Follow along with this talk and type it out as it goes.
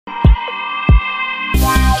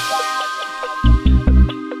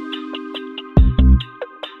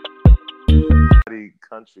Only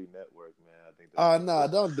Country Network, man. I think Oh that's no,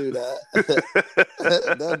 don't do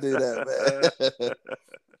that. Don't do that, man.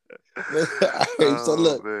 All right, so Oh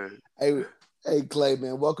look, man. hey, hey Clay,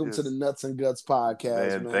 man, welcome to the Yes. Nuts and Guts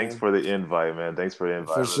podcast, Man, thanks man. for the invite, man. Thanks for the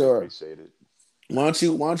invite. I For really sure. appreciate it. Why don't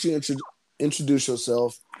you introduce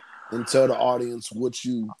yourself and tell the audience what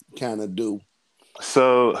you kind of do?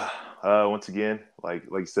 So, once again, like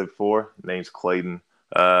you said before, name's Clayton.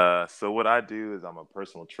 So what I do is I'm a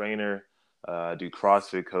personal trainer. I do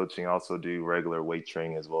CrossFit coaching. I also do regular weight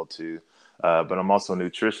training as well too. But I'm also a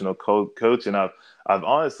nutritional coach, and I've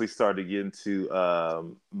honestly started to get into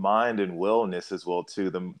mind and wellness as well too.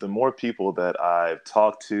 The more people that I've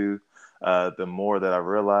talked to, the more that I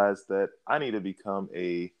realized that I need to become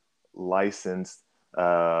a licensed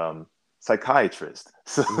psychiatrist.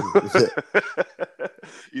 So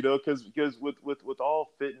because with all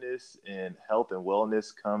fitness and health and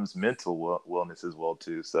wellness comes mental wellness as well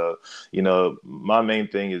too. So my main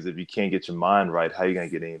thing is if you can't get your mind right, how you gonna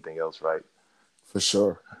get anything else right? For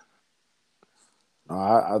sure. No,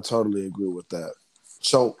 I totally agree with that.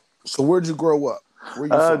 So where'd you grow up? Where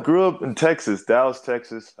you from? Grew up in Texas, Dallas,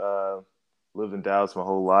 Texas. Lived in Dallas my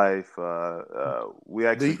whole life. We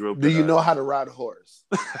actually grew up Do in you a know how to ride a horse?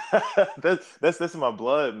 that's in my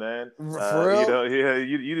blood, man. For real? Yeah,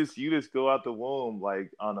 you just go out the womb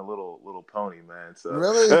like on a little pony, man. So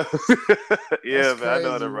Really? That's yeah, man, I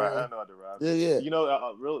know how to crazy, ride. I man. know how to ride. Yeah,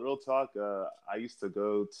 yeah. Real talk. I used to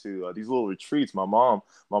go to these little retreats. My mom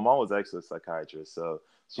was actually a psychiatrist, so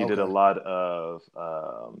she did a Okay. lot of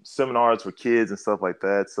seminars for kids and stuff like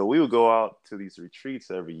that. So we would go out to these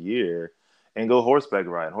retreats every year and go horseback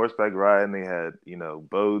riding. Horseback riding, they had,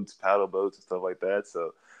 boats, paddle boats and stuff like that.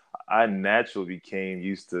 So I naturally became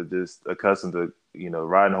used to just accustomed to,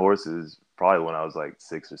 riding horses probably when I was like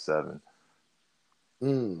 6 or 7.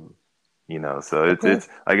 Mm. So it's Okay. it's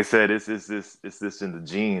like I said, it's this in the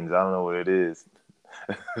genes. I don't know what it is.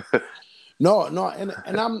 No, no, and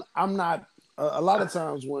I'm not. A lot of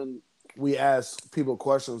times when we ask people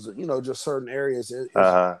questions, just certain areas is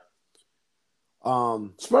Uh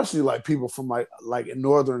especially like people from like in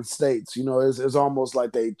northern states, it's almost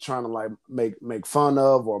like they trying to like make fun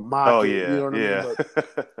of or oh mock it, you yeah, know what I mean? yeah.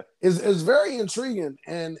 But it's very intriguing,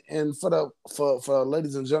 and for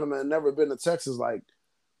ladies and gentlemen that never been to Texas, like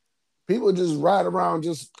people just ride around,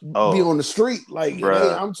 just be Oh, on the street, like, and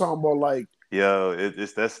bruh. I'm talking about like, Yo,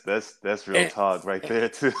 it's that's real and, talk right and there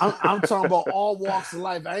too. I'm talking about all walks of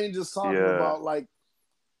life. I ain't just talking Yeah. about like,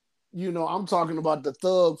 I'm talking about the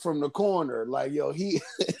thug from the corner, like, yo, he.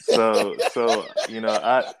 So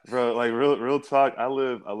I bro, like real talk. I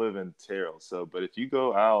live in Terrell. So, but if you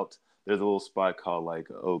go out, there's a little spot called like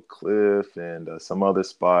Oak Cliff and some other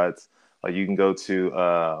spots. Like you can go to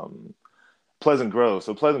Pleasant Grove.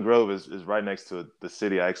 So Pleasant Grove is right next to the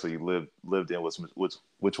city I actually lived in,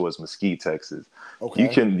 which was Mesquite, Texas. You Okay.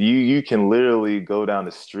 can you can literally go down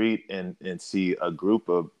the street and see a group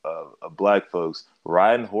of black folks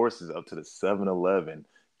riding horses up to the 7-Eleven,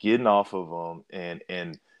 getting off of them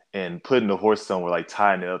and putting the horse somewhere, like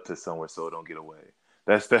tying it up to somewhere so it don't get away.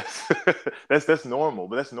 That's that's normal,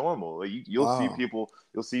 but that's normal. Like you'll see Wow. people.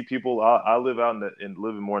 You'll see people. I live out and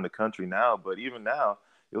living more in the country now, but even now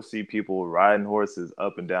you'll see people riding horses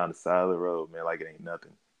up and down the side of the road, man, like it ain't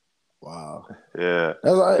nothing. Wow. Yeah.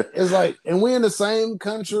 It's like, and we in the same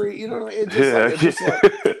country, it's just like, Yeah. it's just like,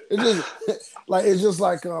 it's just like, it's just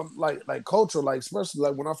like culture, like, especially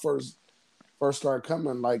like when I first started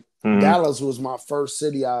coming, like Hmm. Dallas was my first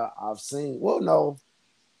city I've seen. Well, no,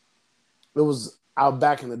 it was out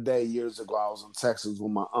back in the day years ago. I was in Texas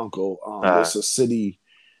with my uncle. Uh, It's a city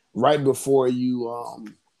right before you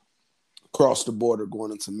cross the border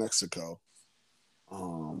going into Mexico.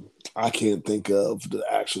 I can't think of the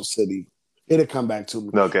actual city. It'll come back to me.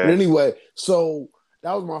 But okay. anyway, so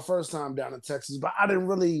that was my first time down in Texas, but I didn't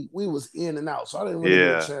really, we was in and out. So I didn't really get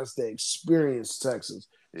a Yeah. chance to experience Texas.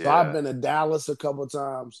 So I've Yeah. been to Dallas a couple of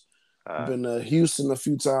times. I've Uh, been to Houston a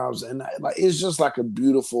few times. And like, it's just like a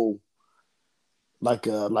beautiful, like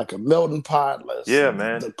a melting pot. yeah,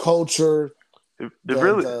 man. The culture, It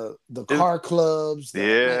really the it, car clubs, man,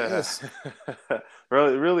 yeah. it's,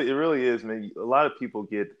 Bro, it really is, man. A lot of people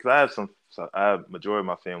get because I have majority of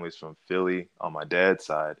my family's from Philly on my dad's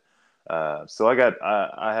side. So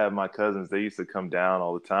I have my cousins. They used to come down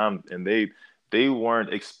all the time, and they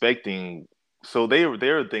weren't expecting. So they were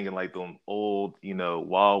thinking like the old,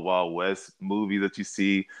 Wild Wild West movie that you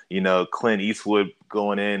see, Clint Eastwood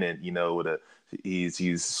going in and with a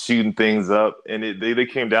he's shooting things up, and they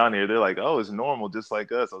came down here. They're like, oh, it's normal, just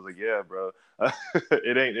like us. I was like, yeah, bro.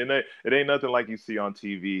 It ain't nothing like you see on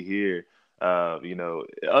TV here. You know,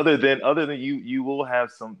 other than you, you will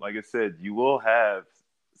have some, like I said, you will have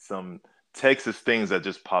some Texas things that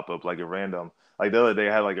just pop up like a random. Like the other day,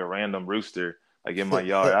 I had like a random rooster like in my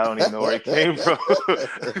yard. I don't even know where it came from.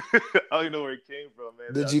 I don't even know where it came from,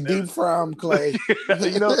 man. Did you I've never. deep fry him, Clay?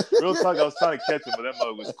 You know, real talk. I was trying to catch him, but that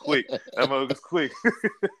mug was quick. That mug was quick.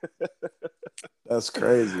 That's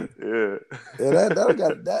crazy. Yeah. Yeah,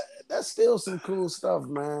 that's still some cool stuff,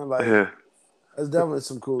 man. Like Yeah. that's definitely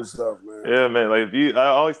some cool stuff, man. Yeah, man. Like if you, I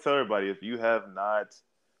always tell everybody, if you have not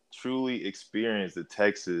truly experienced the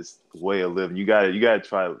Texas way of living, you gotta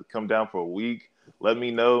try it. Come down for a week. Let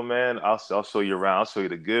me know, man. I'll show you around. I'll show you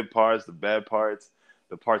the good parts, the bad parts,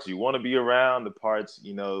 the parts you want to be around, the parts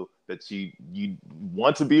you know that you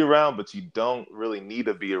want to be around, but you don't really need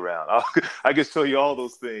to be around. I can show you all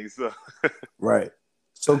those things. So. Right.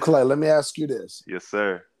 So Clay, let me ask you this. Yes,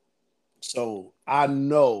 sir. So I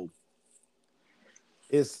know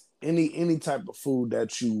it's any type of food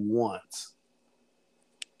that you want.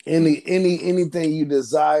 Anything you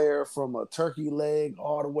desire, from a turkey leg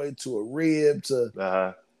all the way to a rib to,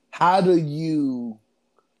 Uh-huh. how do you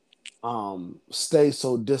stay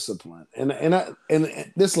so disciplined? And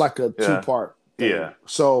this like a Yeah. two-part thing. Yeah.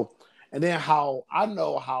 So, and then how I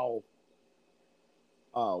know how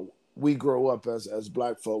we grow up as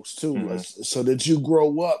Black folks too. Mm-hmm. So did you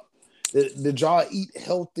grow up? Did y'all eat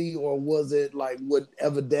healthy, or was it like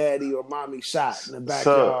whatever daddy or mommy shot in the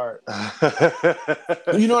So,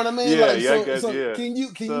 backyard? You know what I mean? yeah, Like, yeah, I so guess, so yeah. can you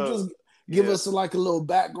So, just give yeah. us like a little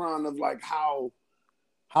background of like how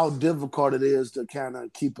difficult it is to kind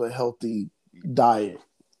of keep a healthy diet?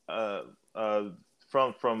 uh, uh,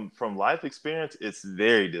 from life experience, it's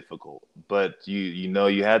very difficult. But you know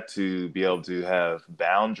you had to be able to have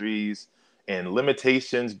boundaries and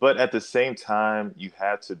limitations, but at the same time, you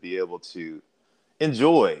had to be able to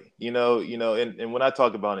enjoy. And when I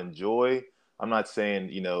talk about enjoy, I'm not saying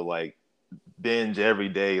like binge every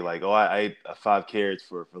day. Like, oh, I ate 5 carrots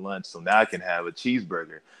for lunch, so now I can have a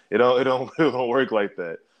cheeseburger. It don't work like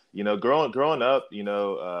that. Growing up,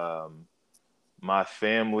 my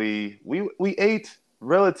family, we ate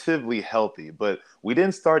relatively healthy, but we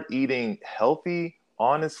didn't start eating healthy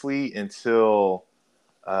honestly until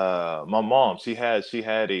my mom. She had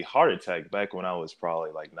a heart attack back when I was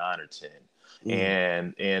probably like 9 or 10,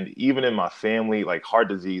 Mm. and even in my family, like heart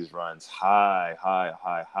disease runs high, high,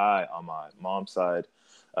 high, high on my mom's side.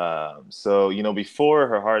 So before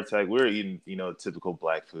her heart attack, we were eating typical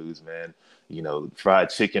Black foods, man. Fried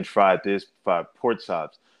chicken, fried this, fried pork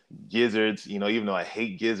chops, gizzards. Even though I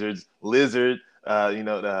hate gizzards, lizard.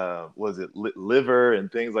 Was it liver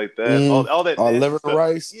and things like that? All that nasty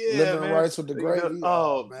stuff. Yeah, Liver and man. rice with the gravy.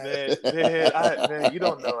 Oh Oh man. man, you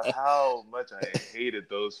don't know how much I hated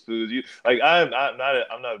those foods. I'm not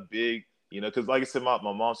a big, because like I said, my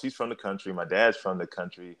mom, she's from the country. My dad's from the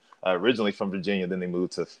country, originally from Virginia. Then they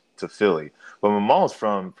moved to Philly. But my mom's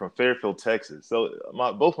from Fairfield, Texas. So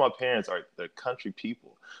both my parents are they're country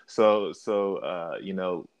people. So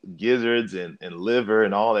gizzards and liver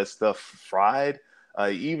and all that stuff fried.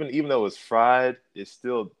 Even though it was fried, it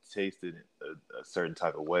still tasted a certain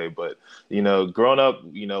type of way. But growing up,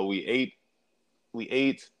 we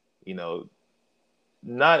ate, you know,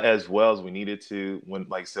 not as well as we needed to. When,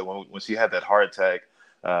 like I said, when she had that heart attack,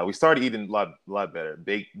 we started eating a lot better.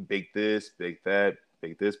 Bake this, bake that,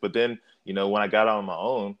 bake this. But then, when I got on my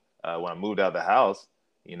own, when I moved out of the house,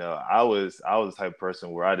 I was the type of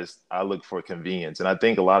person where I look for convenience, and I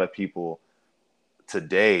think a lot of people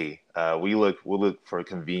today, we look for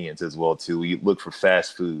convenience as well too. We look for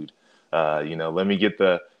fast food. Let me get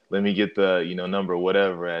the number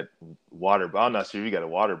whatever at Water. I'm not sure you got a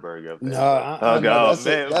Waterburger up No, there, but oh no, god, that's it.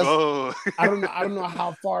 man, That's bro. I don't know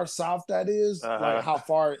how far south that is, like Uh-huh. how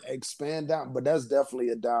far it expand down, but that's definitely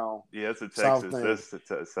a down Yeah, it's a south Texas. thing.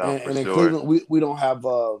 That's a South for And in sure. Cleveland,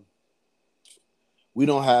 we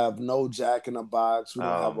don't have no Jack in the Box. We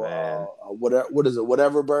don't Oh have man. a what is it,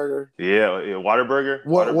 whatever burger. Yeah, Waterburger.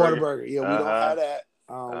 What Waterburger. Whataburger? Yeah, we don't Uh-huh. have that.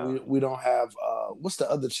 Uh, We don't have what's the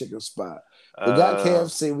other chicken spot? We got uh,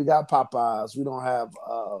 KFC, we got Popeyes. We don't have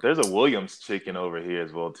there's a Williams chicken over here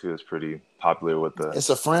as well too. It's pretty popular with the. it's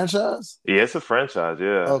a franchise. Yeah, it's a franchise.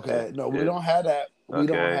 Yeah. Okay, no, we It don't have that. We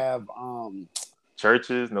don't okay. have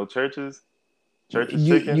Churches, no churches. Churches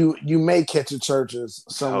you chicken. you may catch a Churches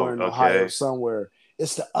somewhere Oh, in Ohio okay. somewhere.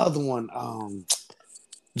 It's the other one.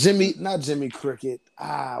 Jimmy, not Jimmy Cricket.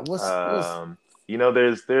 What's Um,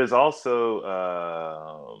 there's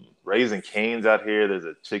also Raising Cane's out here. There's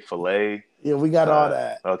a Chick-fil-A. yeah, we got all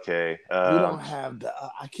that. Okay. We don't have the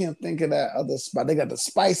I can't think of that other spot. They got the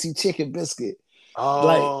spicy chicken biscuit.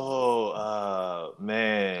 Like Oh,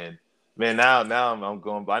 man. Man, now I'm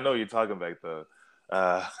going. I know what you're talking about though.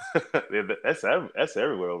 Uh, that's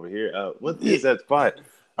everywhere over here. What Yeah, is that spot?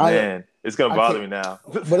 I Man, it's gonna I bother can't, me now.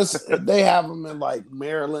 but it's they have them in like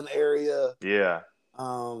Maryland area. Yeah.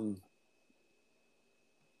 Um,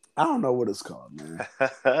 I don't know what it's called, man.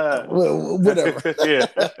 Yeah. Whatever.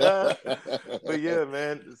 But yeah,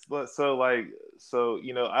 man. So like, so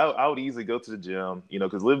I would easily go to the gym,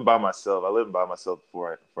 because living by myself, I lived by myself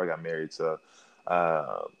before I got married. So,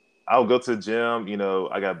 uh, I would go to the gym.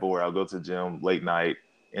 I got bored. I would go to the gym late night,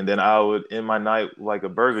 and then I would end my night like a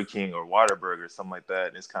Burger King or Whataburger, something like that.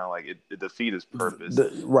 And it's kind of like it defeats its purpose.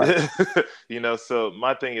 Right. So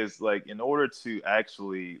my thing is like, in order to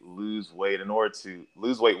actually lose weight, in order to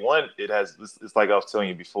lose weight, one, it's like I was telling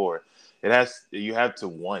you before, you have to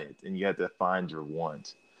want it, and you have to find your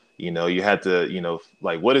want. You have to,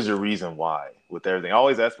 like, what is your reason why with everything? I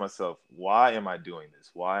always ask myself, why am I doing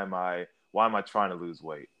this? Why am I trying to lose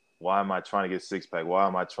weight? Why am I trying to get six pack? Why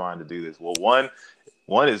am I trying to do this? Well,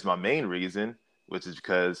 one is my main reason, which is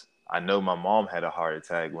because I know my mom had a heart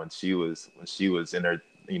attack when she was in her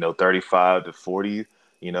 35 to 40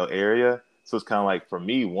 area. So it's kind of like, for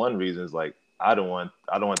me, one reason is like, I don't want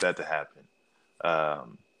that to happen.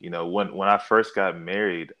 When I first got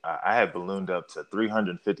married, I had ballooned up to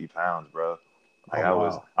 350 pounds, bro. Like, Oh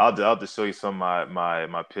wow. I'll just show you some of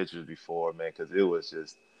my pictures before, man, because it was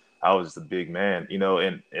just, I was just a big man, and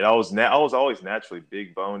I was always naturally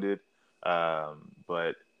big boned.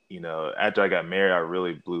 But after I got married, I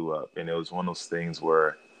really blew up, and it was one of those things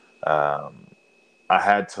where, um, I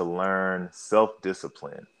had to learn self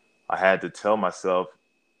discipline. I had to tell myself,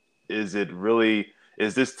 is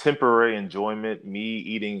this temporary enjoyment, me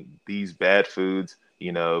eating these bad foods?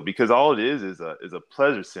 Because all it is a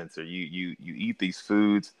pleasure sensor. You eat these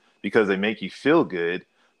foods because they make you feel good,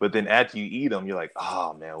 but then after you eat them, you're like,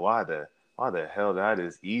 oh man, why the hell did I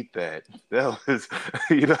just eat that? That was,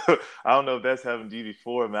 I don't know if that's happened to you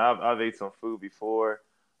before, man. I've ate some food before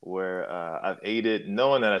where, I've ate it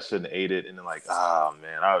knowing that I shouldn't have ate it, and then like, oh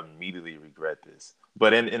man, I immediately regret this.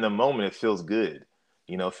 But in the moment, it feels good.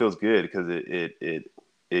 It feels good because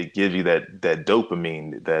it gives you that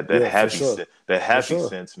dopamine, that Yeah, for happy sure. that For happy sure.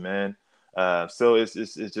 sense, man. So it's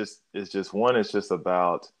just one. It's just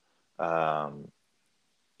about, um,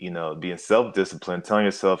 being self disciplined, telling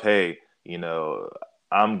yourself, hey, you know,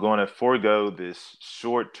 I'm going to forego this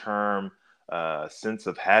short term, sense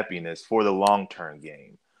of happiness for the long term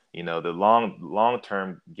gain. The long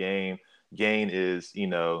term gain is,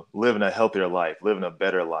 living a healthier life, living a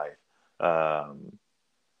better life. Um,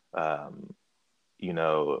 um,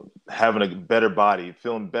 Having a better body,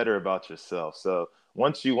 feeling better about yourself. So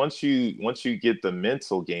once you get the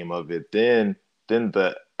mental game of it, then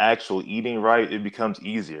the actual eating right, it becomes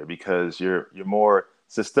easier because you're more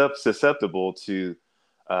susceptible to,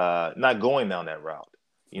 not going down that route.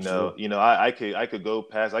 For sure. I could go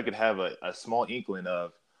past. I could have a small inkling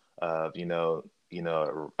of a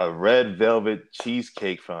red velvet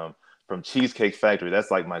cheesecake from Cheesecake Factory.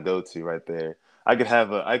 That's like my go-to right there. I could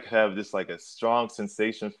have just like a strong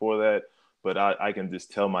sensation for that, but I can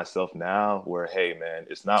just tell myself now where, hey man,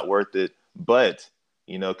 it's not worth it. But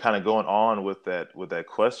kind of going on with that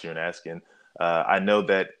question you're asking, I know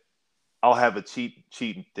that I'll have a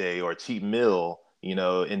cheat day or a cheat meal,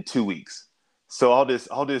 in 2 weeks. So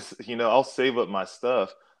I'll save up my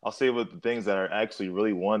stuff. I'll save up the things that I actually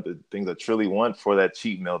really want, the things I truly want for that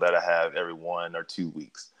cheat meal that I have every 1 or 2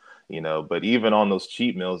 weeks. But even on those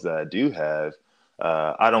cheat meals that I do have,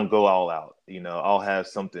 I don't go all out. I'll have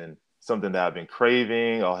something that I've been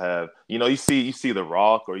craving. I'll have, you see The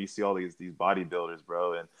Rock, or you see all these bodybuilders,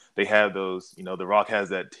 bro, and they have those. The Rock has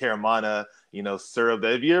that Terramana, syrup.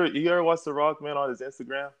 That you ever watched The Rock, man, on his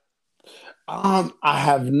Instagram? I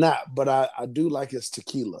have not, but I do like his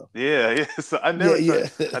tequila. Yeah, yeah. So Yeah, yeah.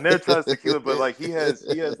 I never tried his tequila, but like he has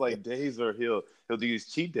like days where he'll do these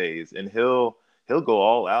cheat days, and he'll go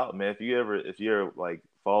all out, man. If you ever like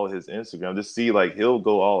follow his Instagram, just see like he'll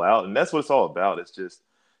go all out, and that's what it's all about. It's just,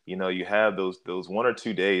 you have those 1 or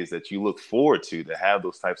 2 days that you look forward to have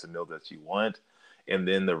those types of meals that you want, and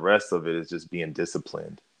then the rest of it is just being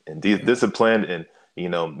disciplined and Yeah. disciplined and,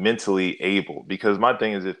 mentally able. Because my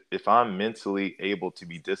thing is, if I'm mentally able to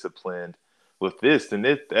be disciplined with this, then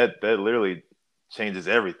that literally changes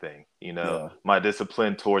everything. Yeah. My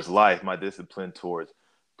discipline towards life, my discipline towards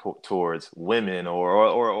women,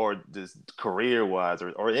 or just career wise,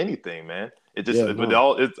 or anything, man. Yeah. But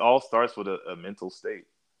No. it all starts with a mental state.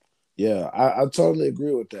 Yeah. I totally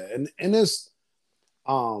agree with that. And it's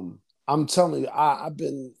I'm telling you, I've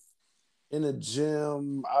been in the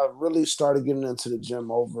gym. I really started getting into the gym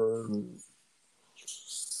over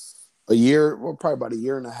a year, well, probably about a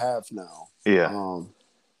year and a half now. Yeah. Um,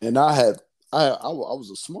 and I was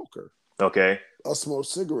a smoker. Okay. I smoked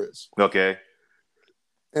cigarettes, Okay.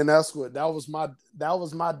 and that was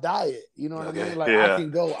my diet. You know what I Okay. mean? Like Yeah.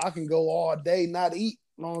 I can go all day not eat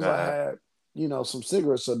as long as I Uh-huh. had some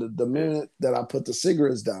cigarettes. So the Yeah. minute that I put the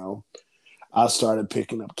cigarettes down, I started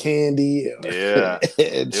picking up candy Yeah. and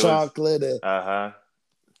It was. chocolate Uh-huh.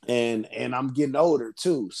 and I'm getting older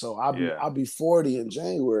too. So Yeah. I'll be 40 in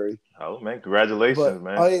January. Oh man, But congratulations, oh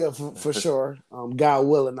man. yeah, for sure. God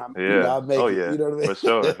willing, Yeah. I Oh make it. yeah. You know what For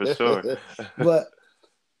sure. For I sure. mean?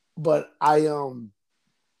 but I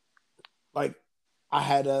like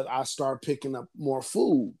I started picking up more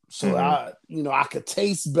food, so Hmm. I could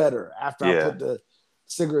taste better after I Yeah. put the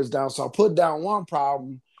cigarettes down. So I put down one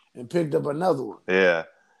problem and picked up another one, Yeah.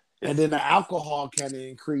 and It's then the alcohol kind of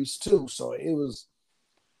increased too. So it was.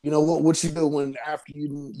 What you do when after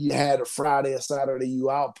you had a Friday or Saturday you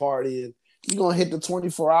out partying, you gonna hit the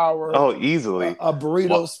 24 hour oh easily. a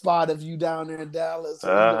burrito Wa- spot if you down there in Dallas,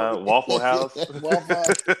 or Waffle House.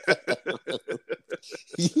 Waffle.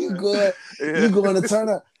 you go yeah. you going to turn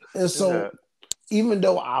up, and Yeah. so even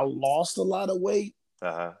though I lost a lot of weight,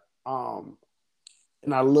 Uh-huh. um,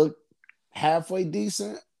 and I look halfway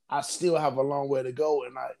decent, I still have a long way to go,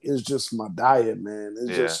 and it's just my diet, man. It's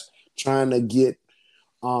Yeah. just trying to get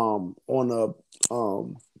on a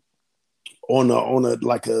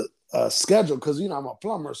like a schedule, because I'm a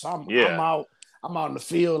plumber, so Yeah. I'm out in the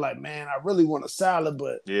field like, man, I really want a salad,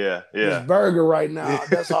 but Yeah. this Yeah. burger right now, Yeah.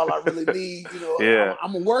 that's all I really need. yeah.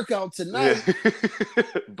 I'm gonna work out Yeah. tonight,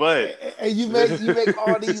 but and you make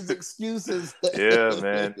all these excuses. yeah,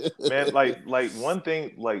 man. Man, like one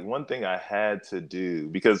thing I had to do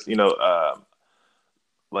because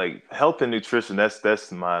like health and nutrition,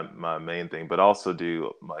 that's my main thing, but also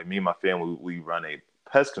do like me and my family, we run a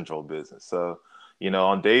pest control business. So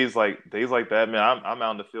on days like that, man, I'm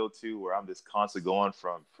out in the field too, where I'm just constantly going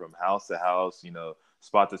from house to house,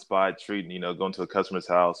 spot to spot, treating, going to a customer's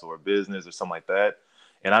house or a business or something like that.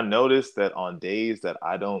 And I noticed that on days that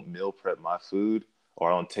I don't meal prep my food, or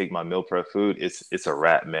I don't take my meal prep food, it's a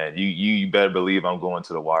wrap, man. You better believe I'm going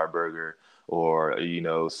to the Whataburger, or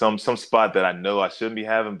some spot that I know I shouldn't be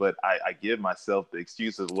having, but I give myself the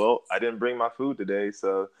excuse as, well, I didn't bring my food today.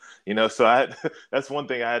 So that's one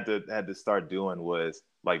thing I had to start doing, was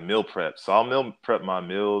like meal prep. So I'll meal prep my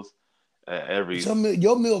meals every.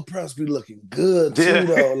 Your meal preps be looking good Yeah, too,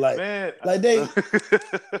 though. man. Like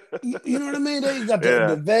you know what I mean? They got the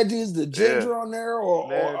Yeah, veggies, the yeah, ginger on there,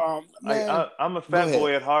 man. man. I'm a Go fat ahead.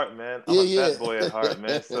 boy at heart, man. I'm Yeah, a yeah. fat boy at heart,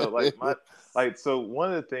 man. So so one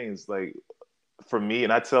of the things, like, for me,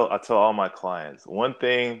 and I tell all my clients, one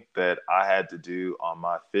thing that I had to do on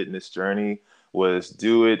my fitness journey was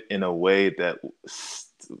do it in a way that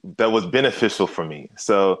was beneficial for me.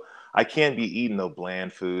 So I can't be eating no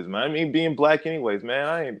bland foods, man. I mean, being black anyways, man,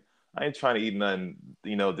 I ain't trying to eat nothing,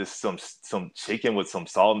 just some chicken with some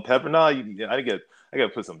salt and pepper. No, I got to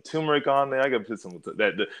put some turmeric on there. I got to put some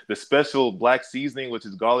the special black seasoning, which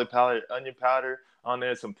is garlic powder, onion powder on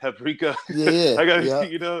there, some paprika. Yeah, yeah, I got yeah.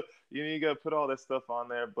 you got to put all that stuff on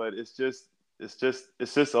there. But it's just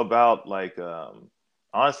about, like,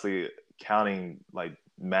 honestly, counting like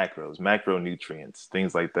macronutrients,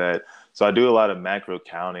 things like that. So I do a lot of macro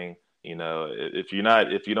counting. If you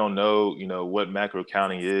don't know, what macro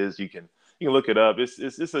counting is, you can look it up. It's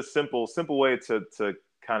a simple way to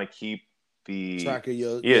kind of keep the. Track of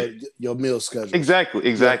your Yeah, meal schedule. exactly, Yeah.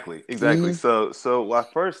 exactly, exactly. Hmm. So when I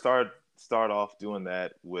first start off doing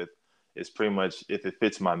that with, is pretty much if it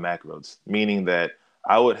fits my macros, meaning that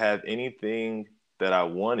I would have anything that I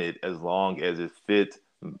wanted as long as it fit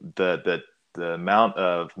the amount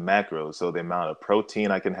of macros. So the amount of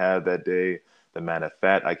protein I can have that day, the amount of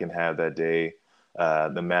fat I can have that day,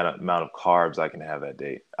 the amount of carbs I can have that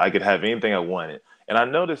day. I could have anything I wanted. And I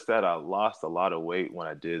noticed that I lost a lot of weight when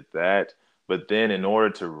I did that. But then in order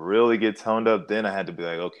to really get toned up, then I had to be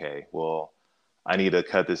like, okay, well, I need to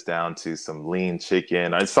cut this down to some lean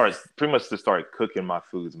chicken. I start pretty much to start cooking my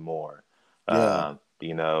foods more. Yeah.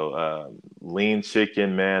 Lean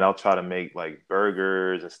chicken, man. I'll try to make like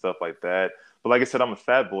burgers and stuff like that. But like I said, I'm a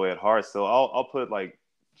fat boy at heart, so I'll put like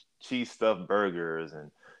cheese stuffed burgers, and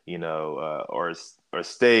or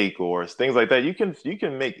steak or things like that. You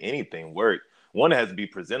can make anything work. One has to be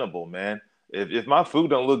presentable, man. If my food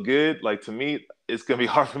don't look good, like, to me, it's gonna be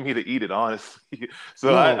hard for me to eat it, honestly. So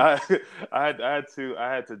No. I had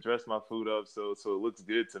to dress my food up so it looks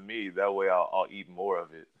good to me. That way I'll eat more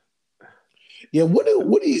of it. Yeah. What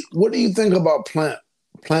do you think about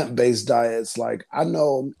plant based diets? Like, I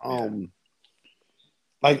know Yeah.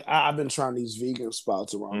 like I've been trying these vegan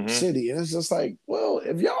spots around the Mm-hmm. city, and it's just like, well,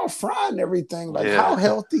 if y'all frying everything, like how Yeah.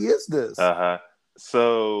 healthy is this? Uh-huh.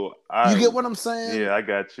 So You I get what I'm saying? yeah, I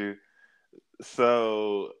got you.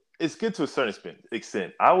 So it's good to a certain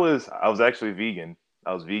extent. I was actually vegan.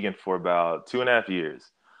 I was vegan for about 2.5 years.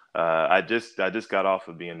 I just got off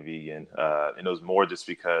of being vegan, and it was more just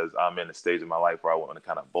because I'm in a stage of my life where I want to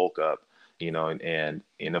kind of bulk up, and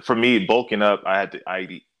you know, for me, bulking up,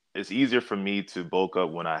 it's easier for me to bulk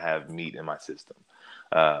up when I have meat in my system.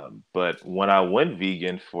 But when I went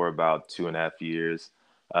vegan for about 2.5 years,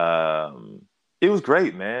 um, it was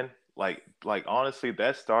great, man. Like honestly,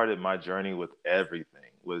 that started my journey with everything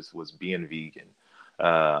was being vegan.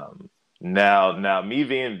 Um, now me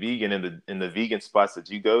being vegan in the vegan spots that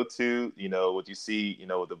you go to, what you see,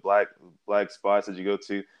 with the black spots that you go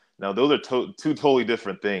to. Now those are two totally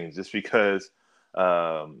different things. Just because,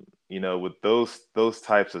 with those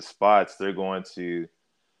types of spots, they're going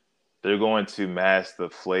to mask the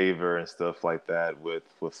flavor and stuff like that with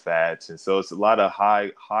fats, and so it's a lot of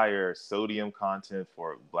higher sodium content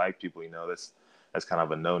for black people. That's kind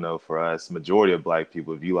of a no-no for us. Majority of black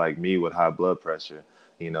people, if you like me with high blood pressure,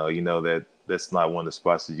 you know that that's not one of the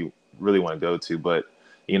spots that you really want to go to. But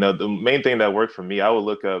the main thing that worked for me, I would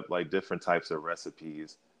look up like different types of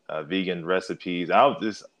recipes, vegan recipes.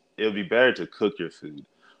 It would be better to cook your food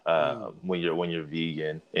Mm. when you're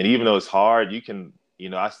vegan. And even though it's hard, you can,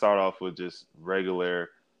 I start off with just regular,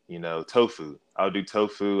 tofu. I'll do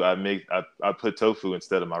tofu. I put tofu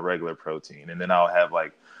instead of my regular protein, and then I'll have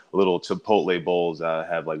like little Chipotle bowls. I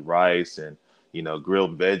have like rice and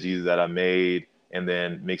grilled veggies that I made, and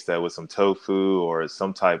then mix that with some tofu or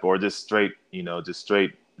some type, or just straight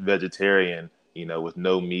vegetarian. With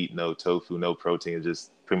no meat, no tofu, no protein,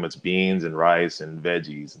 just pretty much beans and rice and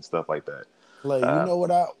veggies and stuff like that. Clay, you Uh, know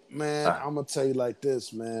what man, uh, I'm gonna tell you like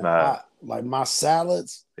this, man. uh, I like my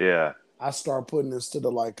salads, yeah. I start putting instead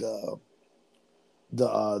of like the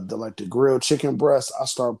like the grilled chicken breast, I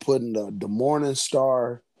start putting the Morning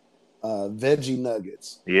Star veggie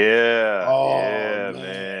nuggets. Yeah, Oh yeah, man,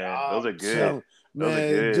 man. Those are I'm good. telling, Those are man,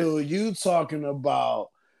 good. dude, you talking about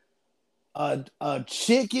a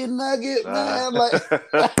chicken nugget, Uh, man? Like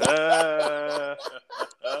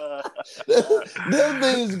them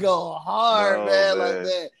things go hard, no, man, like man.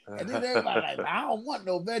 that. And then everybody like, I don't want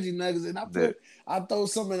no veggie nuggets, and The- I throw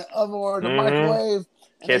some in the oven or in the mhm. microwave,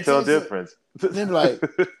 and they Can't tell taste it. difference. And they be like,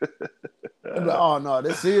 oh no,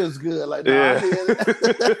 this is good. Like, no, I Yeah. hear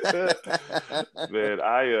it. Man,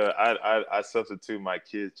 I substitute my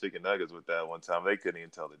kids chicken nuggets with that one time. They couldn't even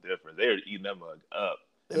tell the difference. They were eating that mug up.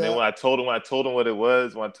 And then Yeah, when I told them what it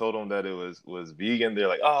was, when I told them that it was vegan, they're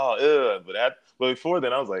like, "Oh, ugh." But before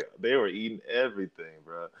then, I was like, they were eating everything,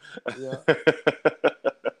 bro. yeah.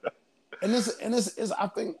 And it's I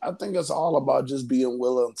think it's all about just being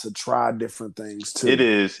willing to try different things It too.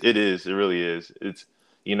 is. It is. It really is.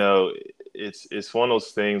 You know, it's one of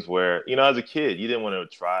those things where as a kid, you didn't want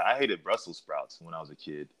to try. I hated Brussels sprouts when I was a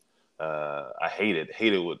kid. I hated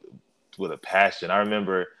with a passion. I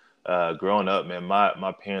remember growing up, man.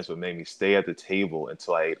 My parents would make me stay at the table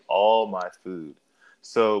until I ate all my food.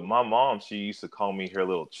 So my mom, she used to call me her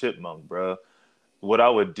little chipmunk, bro. What I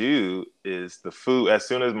would do is the food, as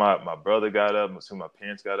soon as my brother got up, as soon as my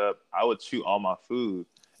parents got up, I would chew all my food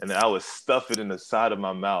and then I would stuff it in the side of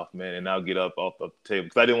my mouth, man, and I'll get up off the table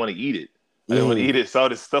because I didn't want to eat it. I didn't want to Mm. eat it, so I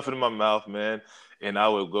would just stuff it in my mouth, man, and I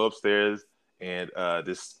would go upstairs and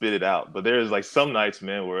just spit it out. But there's like some nights,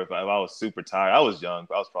 man, where if I was super tired, I was young,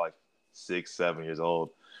 I was probably 6, 7 years old,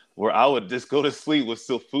 where I would just go to sleep with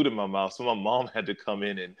still food in my mouth. So my mom had to come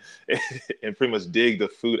in and and pretty much dig the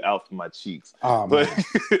food out from my cheeks. Oh But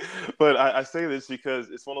man. but I say this because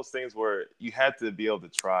it's one of those things where you have to be able to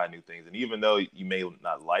try new things, and even though you may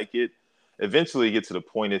not like it, eventually you get to the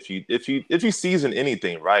point if you season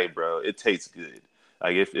anything right, bro, it tastes good.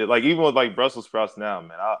 Like like even with like Brussels sprouts now,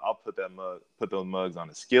 man, I'll put those mugs on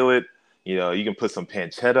a skillet. You can put some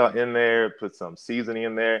pancetta in there, put some seasoning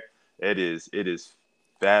in there. It is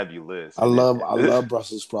fabulous, and I love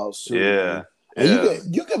Brussels sprouts too, yeah, man. And yeah,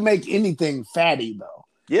 you can make anything fatty though.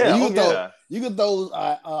 Like yeah, oh yeah, you can throw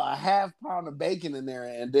a half pound of bacon in there,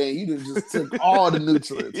 and then you just took all the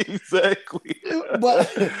nutrients. exactly.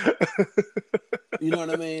 But you know what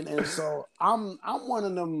I mean. And so I'm one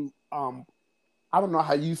of them. I don't know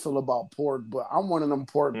how you feel about pork, but I'm one of them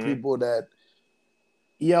pork Mhm. people that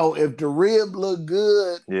if the rib look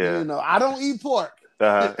good, Yeah. I don't eat pork.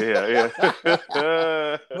 Yeah, yeah.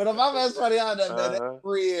 But if I'm at somebody out there, man, that uh-huh.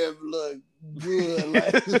 rib look good.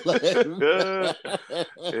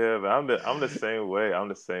 Yeah, man, I'm the same way. I'm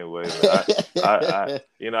the same way, man. I've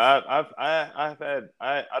had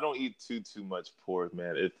I don't eat too much pork,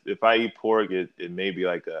 man. If I eat pork, it may be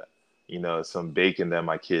like a some bacon that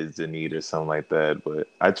my kids didn't eat or something like that. But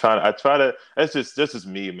I try to. That's just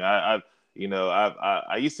me, man.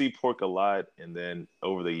 I used to eat pork a lot, and then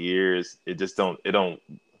over the years, it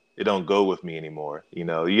don't go with me anymore. You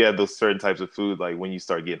have those certain types of food, like when you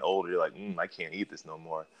start getting older, you're like, I can't eat this no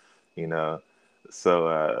more. You know,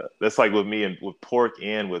 so that's like with me and with pork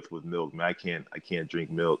and with milk. Man, I can't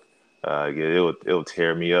drink milk. It'll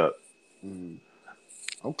tear me up. Mm,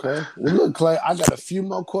 okay. Well, look, Clay, I got a few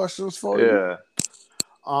more questions for you. Yeah.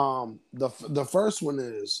 The first one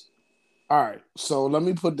is, all right. So let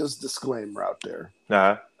me put this disclaimer out there.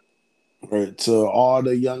 Nah. Right, to all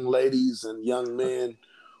the young ladies and young men,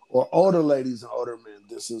 or older ladies and older men.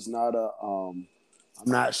 This is not a. I'm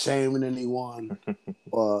not shaming anyone.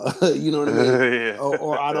 You know what I mean? Yeah.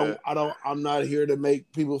 Or I'm not here to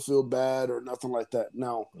make people feel bad or nothing like that.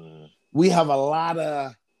 Now, Mm. we have a lot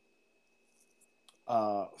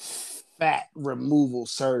of fat removal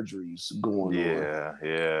surgeries going on. Yeah.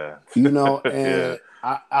 Yeah. Yeah. And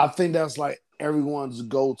I think that's like everyone's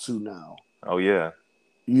go-to now. Oh yeah.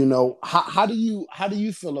 How do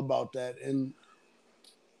you feel about that? And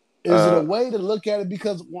is it a Uh. way to look at it?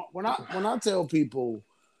 Because when I tell people,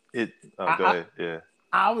 It. Oh, go I ahead. Yeah.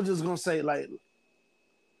 I was just gonna say, like,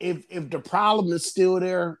 if the problem is still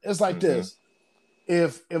there, it's like Hmm. this.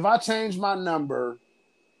 If I change my number,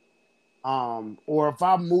 or if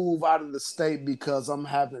I move out of the state because I'm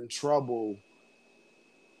having trouble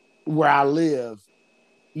where I live,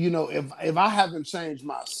 if I haven't changed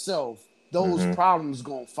myself, those Hmm. problems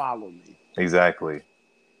gonna follow me. Exactly.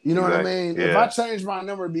 You know what I Exactly. mean? If I Yeah. change my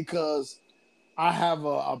number because I have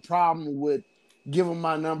a problem with giving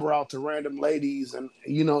my number out to random ladies, and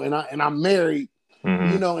I'm married,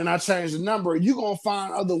 Hmm. and I change the number, you're gonna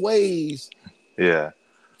find other ways Yeah.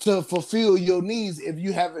 to fulfill your needs if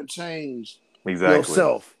you haven't changed Exactly.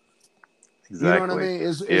 yourself. You know what I Exactly. mean?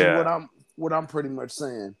 Is what Yeah. I'm pretty much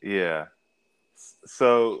saying. Yeah.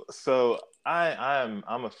 So I'm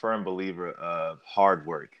a firm believer of hard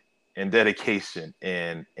work and dedication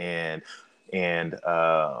and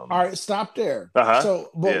All right, stop there. uh-huh. So,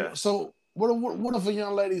 Yeah. what if a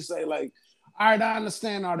young lady say, like, all right, I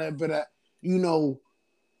understand all that, but you know,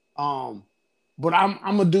 um, but I'm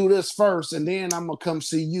gonna do this first, and then I'm gonna come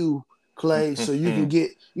see you, Clay, so you can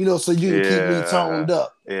get, so you can keep me Yeah. toned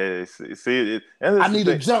up. Yeah. See, and I that's the need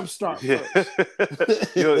a thing. jump start Yeah. first.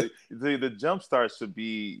 The jump start should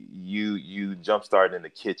be you jump start in the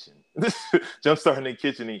kitchen. Jump start in the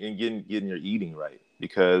kitchen and getting your eating right,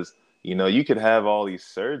 because you could have all these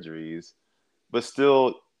surgeries but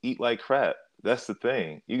still eat like crap. That's the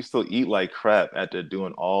thing. You can still eat like crap after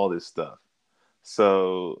doing all this stuff.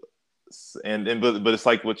 So, but it's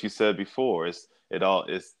like what you said before. It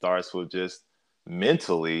starts with just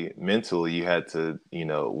mentally you had to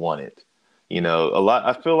want it. A lot.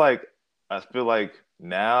 I feel like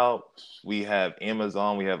now we have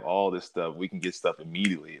Amazon, we have all this stuff. We can get stuff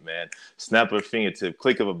immediately, man. Snap of a fingertip,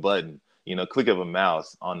 click of a button, click of a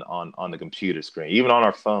mouse on the computer screen. Even on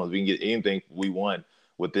our phones, we can get anything we want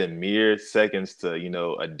within mere seconds to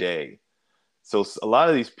a day. So a lot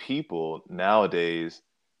of these people nowadays,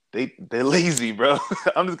 they're lazy, bro.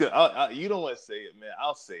 I'm just gonna. You don't want to say it, man.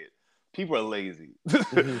 I'll say it. People are lazy.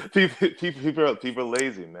 Mhm. People are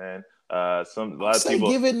lazy, man. A I lot of say people.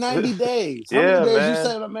 give it 90 days. How many Yeah, days you man,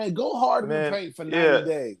 say, man, go hard in the man. paint for 90 Yeah,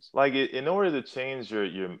 days? like in order to change your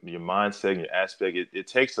mindset and your aspect, it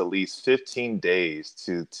takes at least 15 days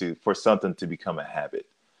for something to become a habit.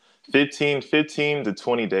 15 to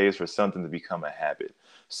 20 days for something to become a habit.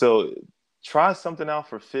 So try something out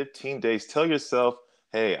for 15 days. Tell yourself,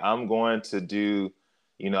 hey, I'm going to do,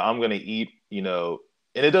 I'm going to eat,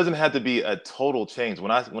 and it doesn't have to be a total change.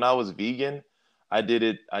 When I was vegan, I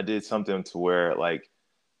did something to where like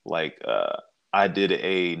I did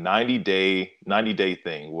a 90-day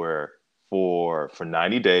thing where for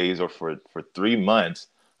 90 days or for 3 months,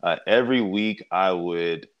 every week I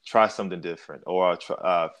would try something different, or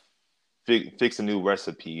I'll fix a new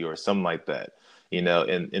recipe or something like that, and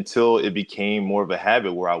until it became more of a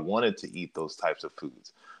habit where I wanted to eat those types of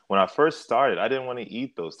foods. When I first started, I didn't want to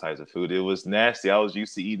eat those types of food. It was nasty. I was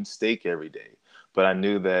used to eating steak every day, but I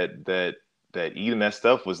knew that eating that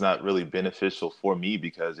stuff was not really beneficial for me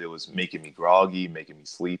because it was making me groggy, making me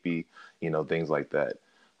sleepy, things like that.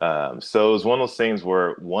 So it was one of those things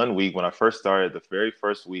where one week when I first started, the very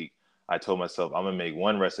first week, I told myself I'm gonna make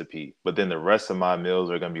one recipe, but then the rest of my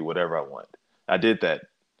meals are gonna be whatever I want. I did that,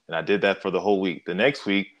 and I did that for the whole week. The next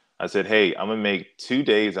week, I said, hey, I'm gonna make 2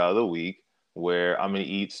 days out of the week where I'm gonna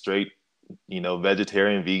eat straight,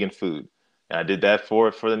 vegetarian, vegan food. And I did that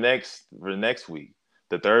for the next week.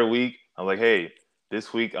 The third week, I'm like, hey,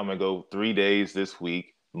 this week I'm gonna go 3 days this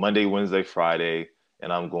week, Monday, Wednesday, Friday,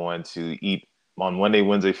 and I'm going to eat on Monday,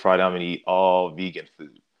 Wednesday, Friday. I'm gonna eat all vegan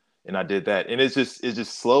food, and I did that, and it's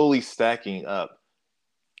just slowly stacking up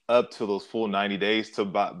to those full 90 days. To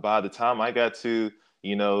by the time I got to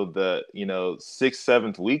the sixth,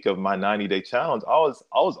 seventh week of my 90-day challenge, I was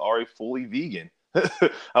already fully vegan.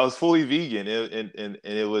 I was fully vegan, and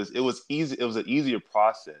it was easy. It was an easier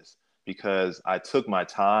process because I took my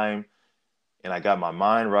time and I got my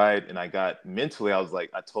mind right, and I got mentally. I was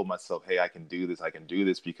like, I told myself, hey, I can do this. I can do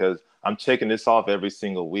this because I'm checking this off every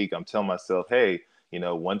single week. I'm telling myself, hey,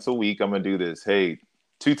 once a week I'm gonna do this. Hey,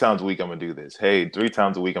 2 times a week I'm gonna do this. Hey, 3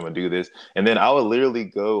 times a week I'm gonna do this. And then I would literally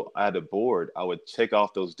go at a board. I would check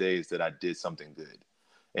off those days that I did something good,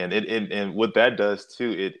 and what that does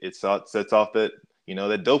too, sets off that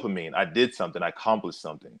dopamine. I did something. I accomplished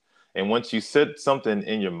something. And once you set something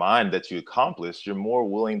in your mind that you accomplished, you're more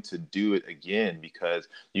willing to do it again because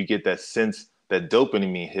you get that sense, that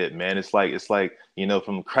dopamine hit, man. It's like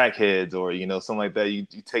from crackheads or something like that. You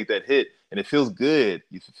take that hit and it feels good.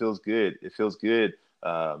 It feels good. It feels good.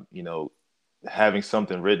 Having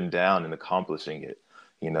something written down and accomplishing it,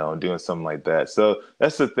 and doing something like that. So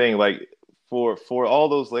that's the thing. Like for all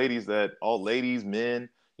those ladies, all ladies, men,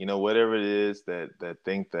 whatever it is that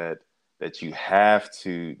think that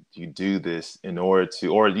you do this in order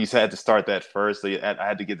to, or you had to start that first. So I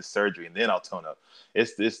had to get the surgery and then I'll tone up.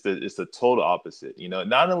 It's the total opposite.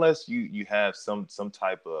 Not unless you have some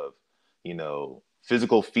type of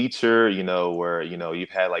physical feature, where you've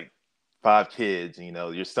had like 5 kids,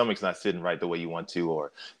 your stomach's not sitting right the way you want to,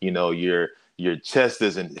 or your chest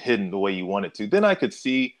isn't hidden the way you want it to. Then I could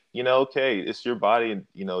see, okay, it's your body, and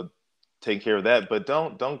take care of that. But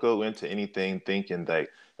don't go into anything thinking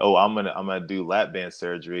like, oh, I'm gonna do lap band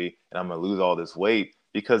surgery and I'm gonna lose all this weight.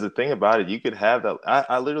 Because the thing about it, you could have that.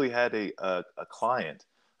 I literally had a client.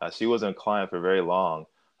 She wasn't a client for very long,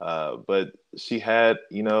 but she had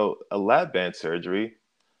a lap band surgery,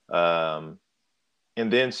 um,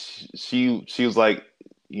 and then she was like,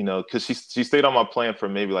 because she stayed on my plan for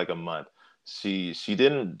maybe like a month. She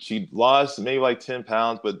lost maybe like 10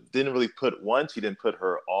 pounds, but didn't really she didn't put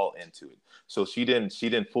her all into it. So she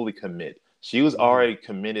didn't fully commit. She was Mhm. already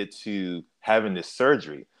committed to having this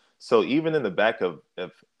surgery. So even in the back of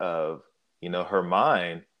her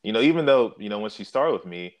mind, even though when she started with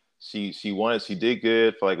me, she did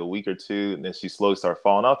good for like a week or two, and then she slowly started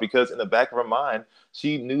falling off because in the back of her mind,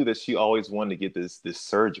 she knew that she always wanted to get this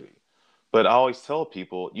surgery. But I always tell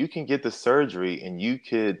people, you can get the surgery and you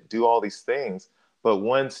could do all these things, but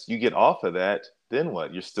once you get off of that, then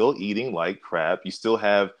what? You're still eating like crap. You still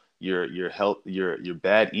have your health, your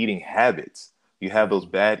bad eating habits. You have those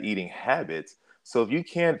Mhm. bad eating habits. So if you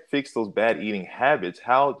can't fix those bad eating habits,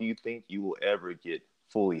 how do you think you will ever get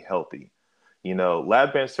fully healthy?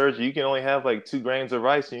 Lab band surgery, you can only have like 2 grains of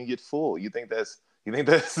rice and you get full. You think that's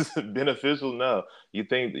beneficial? No. You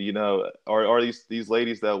think, or these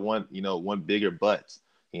ladies that want bigger butts,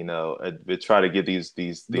 they try to get these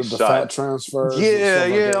The fat shots. transfers and Yeah, stuff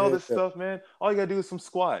like yeah, all that. this Yeah, stuff, man. All you gotta do is some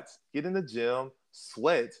squats. Get in the gym,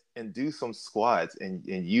 sweat, and do some squats, and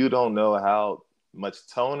you don't know how much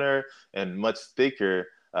toner and much thicker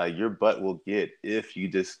your butt will get if you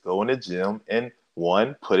just go in the gym and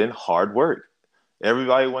put in hard work.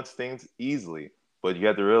 Everybody wants things easily, but you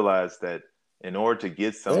have to realize that in order to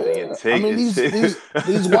get something, yeah. I mean,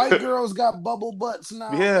 these white girls got bubble butts now,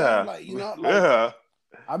 man. yeah, Like like yeah.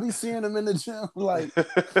 I be seeing them in the gym, like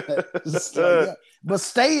it's like yeah, but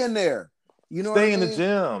stay in there. You know what I Stay in the mean?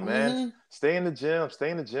 gym, man. Mm-hmm. Stay in the gym.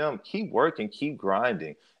 Stay in the gym. Keep working. Keep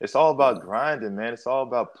grinding. It's all about Yeah, grinding, man. It's all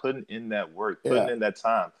about putting in that work, putting yeah. in that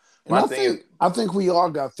time. And My thing is, I think we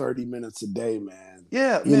all got 30 minutes a day, man.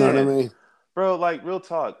 yeah, You know what I man, mean? bro. Like real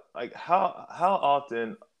talk. Like how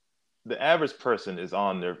often the average person is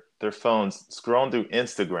on their phones scrolling through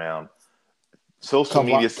Instagram, social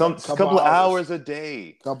media, some Couple couple of hours, hours a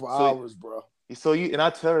day. couple So hours, bro. and I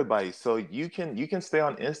tell everybody, so you can stay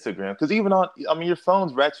on Instagram because even on, I mean, your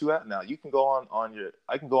phones rat you out now. You can go on your,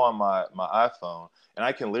 I can go on my iPhone and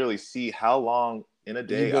I can literally see how long in a You've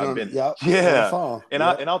day been I've on, been. yep, on the Yeah, phone, and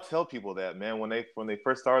yep. I'll tell people that, man, when they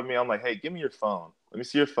first started me, I'm like, hey, give me your phone. Let me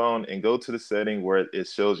see your phone and go to the setting where it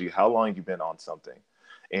shows you how long you've been on something.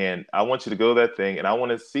 And I want you to go to that thing, and I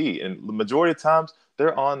want to see. And the majority of times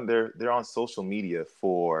they're on social media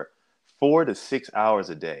for 4 to 6 hours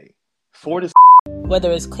a day. 4 to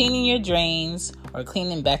Whether it's cleaning your drains or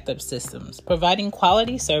cleaning backed up systems, providing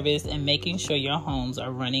quality service and making sure your homes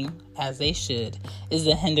are running as they should is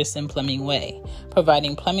the Henderson Plumbing way.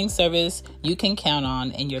 Providing plumbing service you can count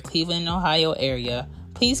on in your Cleveland, Ohio area,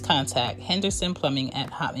 please contact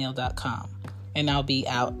hendersonplumbing@hotmail.com and I'll be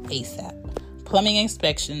out ASAP. Plumbing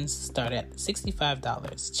inspections start at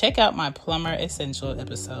 $65. Check out my Plumber Essential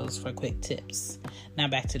episodes for quick tips. Now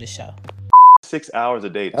back to the show. 6 hours a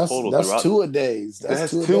day total. That's 2 a days.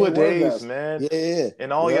 That's two a days, man. Yeah.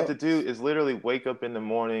 And all you have to do is literally wake up in the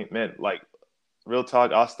morning, man. Like real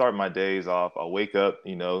talk, I'll start my days off. I'll wake up,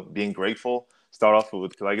 being grateful. Start off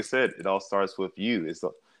with, like I said, it all starts with you.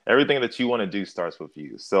 Everything that you want to do starts with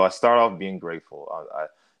you. So I start off being grateful.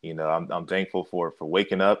 I'm thankful for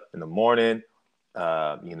waking up in the morning,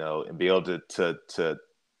 and be able to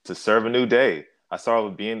serve a new day. I start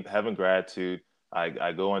with having gratitude.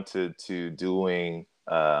 I go into doing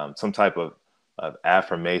some type of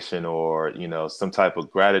affirmation or some type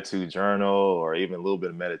of gratitude journal or even a little bit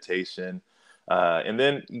of meditation, and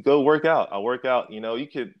then you go work out. I work out.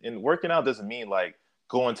 And working out doesn't mean like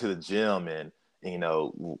going to the gym and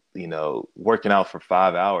working out for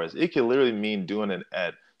 5 hours. It can literally mean doing it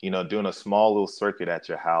at doing a small little circuit at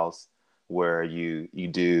your house where you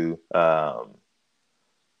do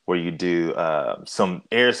some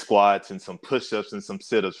air squats and some push-ups and some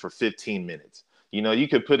sit-ups for 15 minutes. You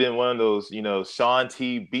could put in one of those, Shaun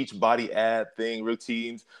T beach body ab thing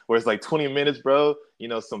routines where it's like 20 minutes, bro,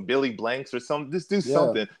 some Billy Blanks or something. Just do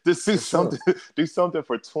something. Just do something. Do something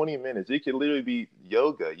for 20 minutes. It could literally be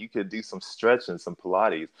yoga. You could do some stretching, some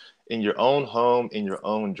Pilates in your own home, in your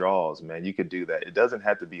own drawers, man. You could do that. It doesn't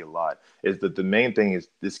have to be a lot. It's the main thing is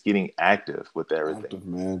just getting active with everything. Active,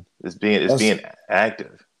 man. It's being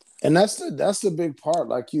active. And that's the big part,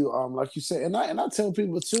 like you said, and I tell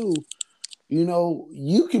people too,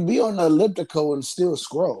 you can be on the elliptical and still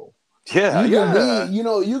scroll. Yeah,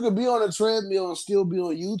 you can be on a treadmill and still be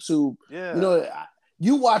on YouTube. Yeah,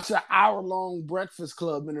 you watch an hour-long Breakfast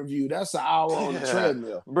Club interview. That's an hour on the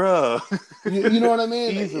treadmill, bro. you know what I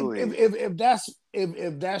mean? Easily. If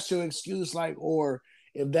that's your excuse, like, or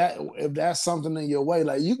if that's something in your way,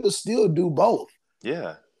 like you can still do both.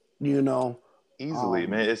 Yeah, easily,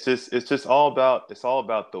 man. It's just all about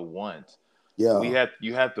the want. Yeah,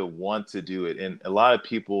 you have to want to do it, and a lot of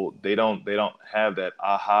people they don't have that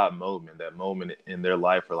aha moment, that moment in their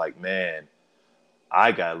life where like, man,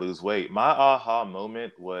 I gotta lose weight. My aha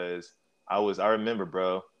moment was I remember,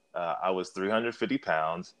 bro. I was 350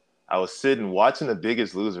 pounds. I was sitting watching The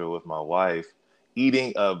Biggest Loser with my wife,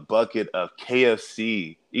 eating a bucket of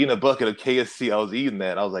KFC. I was eating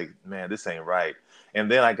that. I was like, man, this ain't right.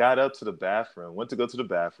 And then I got up to the bathroom, went to go to the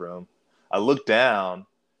bathroom. I looked down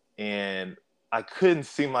and I couldn't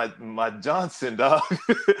see my Johnson, dog.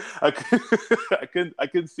 I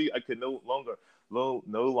couldn't see. I could no longer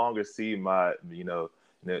see my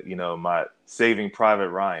my Saving Private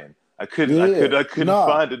Ryan. I couldn't find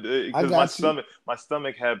it because my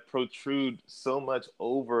stomach had protruded so much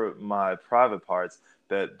over my private parts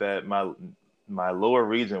that my lower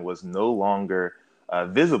region was no longer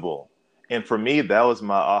visible. And for me, that was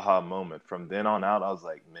my aha moment. From then on out, I was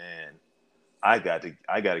like, man, I got to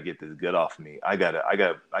get this good off me. I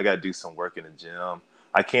gotta do some work in the gym.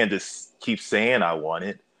 I can't just keep saying I want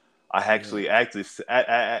it. I actually I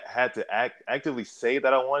had to actively say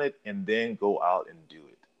that I want it and then go out and do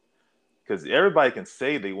it. Because everybody can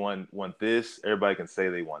say they want this. Everybody can say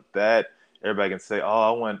they want that. Everybody can say,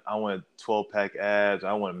 oh, I want 12-pack abs.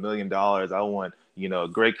 I want $1 million. I want a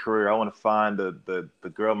great career. I want to find the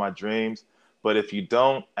girl of my dreams. But if you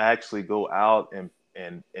don't actually go out and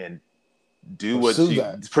do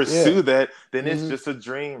pursue that, then it's just a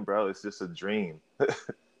dream, bro. It's just a dream.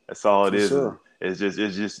 That's all it is. Sure. It's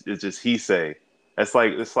just he say. It's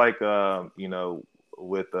like with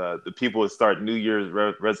the people that start New Year's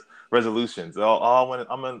resolutions. I want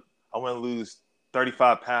to lose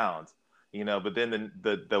 35 pounds. But then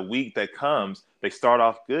the week that comes, they start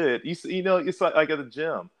off good. It's like at the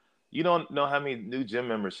gym. You don't know how many new gym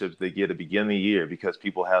memberships they get at the beginning of the year because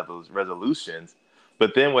people have those resolutions.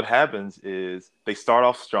 But then what happens is they start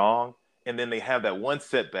off strong and then they have that one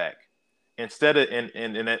setback. Instead of and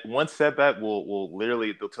that one setback will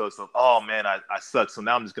literally they'll tell themselves, oh man, I suck. So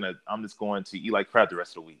now I'm just going to eat like crap the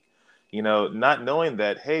rest of the week. Not knowing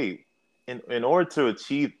that, hey, in order to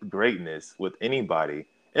achieve greatness with anybody,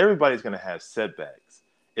 everybody's gonna have setbacks.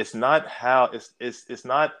 It's not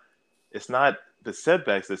the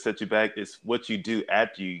setbacks that set you back. It's what you do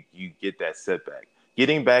after you get that setback.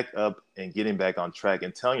 Getting back up and getting back on track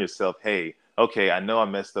and telling yourself, hey, okay, I know I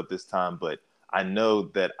messed up this time, but I know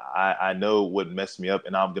that I know what messed me up,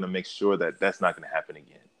 and I'm gonna make sure that that's not gonna happen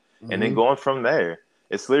again. And then Mm-hmm. going from there,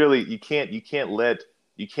 it's literally you can't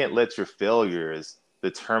let your failures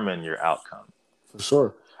determine your outcome. For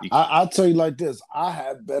sure. You, I'll tell you like this. I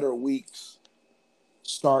have better weeks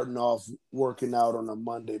starting off working out on a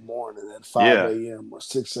Monday morning at 5 yeah, a.m. or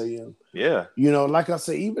 6 a.m. yeah, Like I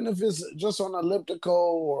said, even if it's just on elliptical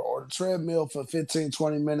or the treadmill for 15,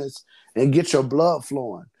 20 minutes and get your blood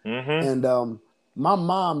flowing. mm-hmm. And my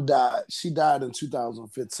mom died. She died in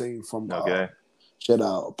 2015 from Okay, she had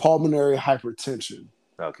pulmonary hypertension.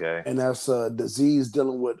 okay, And that's a disease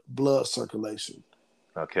dealing with blood circulation.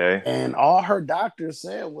 okay, And all her doctor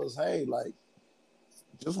said was, hey, like,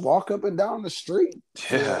 just walk up and down the street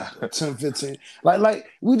for yeah. 10, 15. Like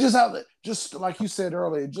we just have to, just like you said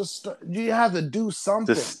earlier, you have to do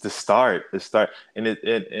something. The start, and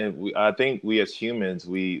I think we as humans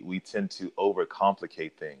we tend to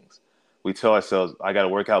overcomplicate things. We tell ourselves, I got to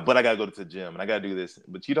work out, but I got to go to the gym and I got to do this,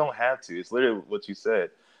 but you don't have to. It's literally what you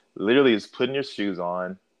said. Literally, is putting your shoes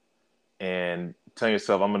on and telling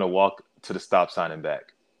yourself, I'm going to walk to the stop sign and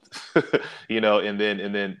back. And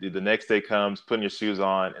then the next day comes, putting your shoes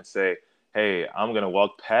on and say, hey, I'm going to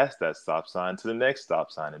walk past that stop sign to the next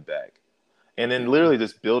stop sign and back. And then literally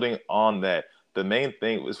just building on that. The main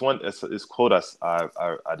thing was this quote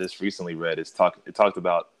I just recently read. It talked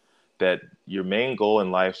about that your main goal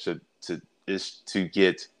in life is to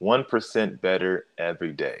get 1% better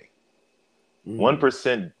every day. One Mm.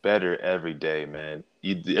 percent better every day, man.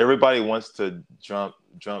 Everybody wants to jump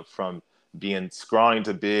from being scrawny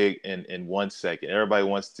to big in 1 second. Everybody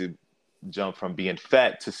wants to jump from being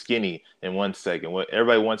fat to skinny in 1 second.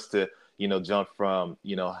 Everybody wants to, jump from,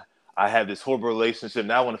 I have this horrible relationship.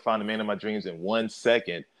 Now I want to find the man of my dreams in 1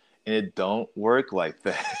 second. And it don't work like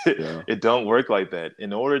that. Yeah, It don't work like that.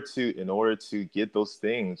 In order to get those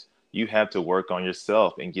things, you have to work on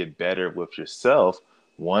yourself and get better with yourself,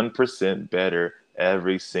 1% better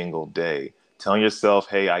every single day. Telling yourself,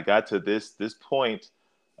 hey, I got to this point,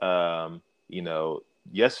 um, you know,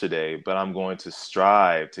 yesterday, but I'm going to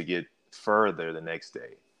strive to get further the next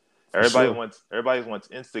day. for sure. Everybody wants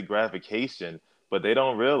instant gratification, but they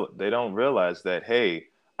don't realize that, hey,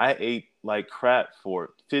 I ate like crap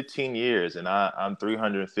for 15 years and I'm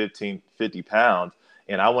 350 pounds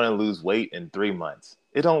and I want to lose weight in 3 months.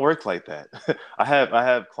 It don't work like that. I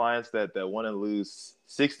have clients that want to lose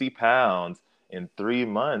 60 pounds in 3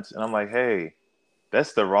 months, and I'm like, hey,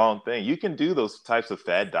 that's the wrong thing. You can do those types of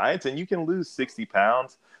fad diets and you can lose 60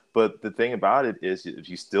 pounds. But the thing about it is, if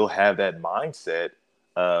you still have that mindset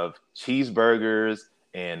of cheeseburgers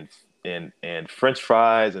and and French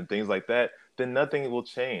fries and things like that, then nothing will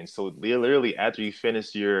change. So literally, after you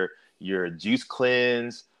finish your juice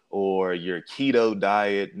cleanse or your keto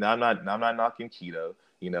diet, now I'm not knocking keto,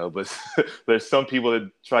 but there's some people that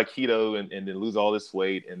try keto and then lose all this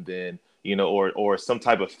weight and then or some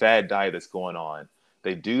type of fad diet that's going on.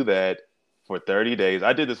 They do that for 30 days.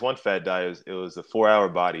 I did this one fat diet. It was a 4-hour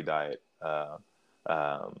body diet.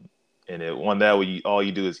 Um, and one that all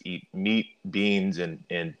you do is eat meat, beans, and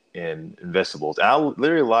vegetables. And I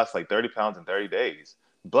literally lost like 30 pounds in 30 days.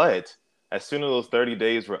 But as soon as those 30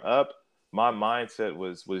 days were up, my mindset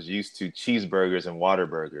was used to cheeseburgers and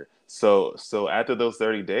Whataburger. So after those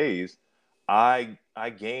 30 days, I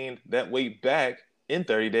gained that weight back in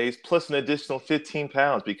 30 days plus an additional 15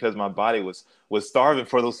 pounds because my body was starving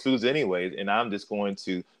for those foods anyways, and I'm just going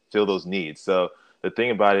to fill those needs. So the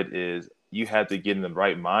thing about it is you have to get in the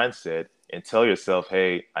right mindset and tell yourself,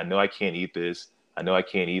 hey, I know I can't eat this. I know I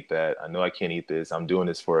can't eat that. I know I can't eat this. I'm doing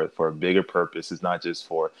this for a bigger purpose. It's not just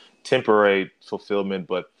for temporary fulfillment,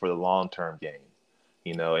 but for the long-term gain.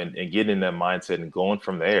 And getting in that mindset and going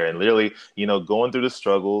from there and literally, going through the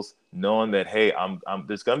struggles, knowing that, hey, I'm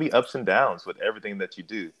there's gonna be ups and downs with everything that you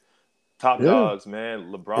do. Top Yeah. dogs, man,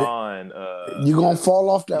 It, LeBron, you're gonna fall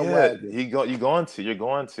off that yeah, wagon. you're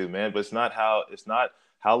going to, man, but it's not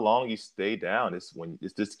how long you stay down. It's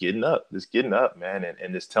just getting up, man,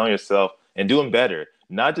 and just telling yourself and doing better.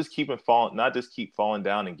 Not just keep falling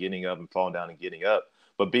down and getting up and falling down and getting up,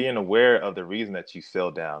 but being aware of the reason that you fell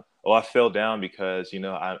down. Oh, I fell down because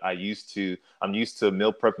I'm used to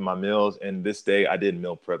meal prepping my meals, and this day I didn't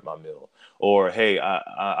meal prep my meal. Or hey,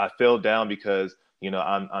 I fell down because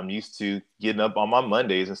I'm used to getting up on my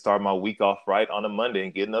Mondays and start my week off right on a Monday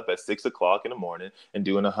and getting up at 6 o'clock in the morning and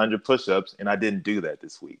doing 100 push-ups. And I didn't do that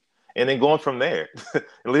this week. And then going from there, and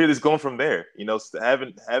literally just going from there,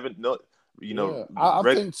 haven't no, Yeah, I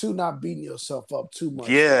think too, not beating yourself up too much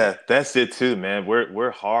though. yeah, that's it too, man.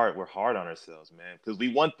 We're hard on ourselves, man, because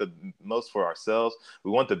we want the most for ourselves.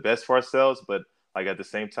 We want the best for ourselves, but like at the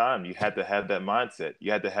same time, you had to have that mindset.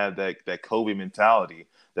 You had to have that Kobe mentality,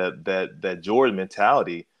 that Jordan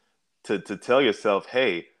mentality to tell yourself,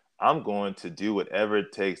 hey, I'm going to do whatever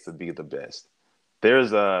it takes to be the best.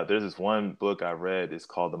 There's this one book I read. It's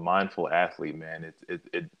called The Mindful Athlete. Man,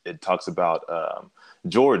 it talks about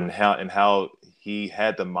Jordan, how he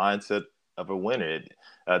had the mindset of a winner.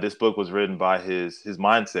 This book was written by his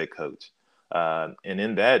mindset coach, and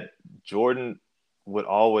in that, Jordan would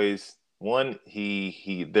always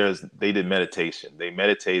they did meditation. They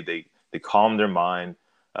meditate. They calm their mind.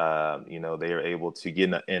 They are able to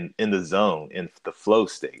get in the zone, in the flow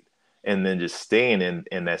state, and then just staying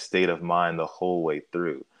in that state of mind the whole way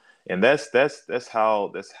through. And that's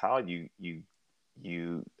how you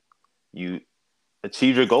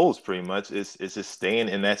achieve your goals. Pretty much, it's just staying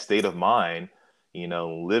in that state of mind.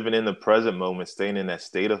 Living in the present moment, staying in that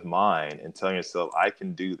state of mind, and telling yourself, I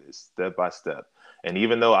can do this step by step. And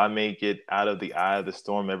even though I may get out of the eye of the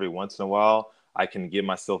storm every once in a while, I can get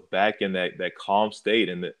myself back in that calm state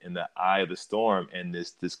in the eye of the storm, and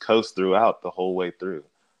this coast throughout the whole way through.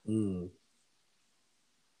 Mm.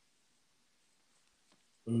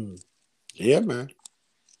 Mm. Yeah, man.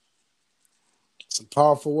 Some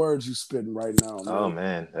powerful words you spitting right now, man. Oh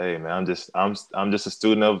man, hey man, I'm just a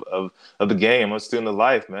student of the game. I'm a student of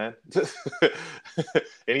life, man.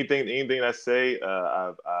 anything I say,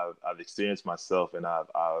 I've experienced myself, and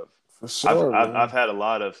For sure, I've had a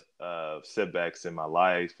lot of setbacks in my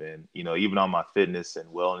life, and even on my fitness and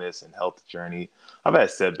wellness and health journey, I've had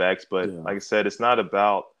setbacks. But like I said, it's not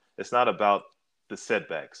about the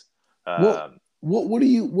setbacks. What do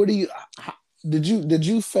you did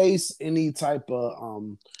you face any type of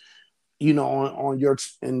on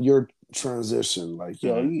your transition, like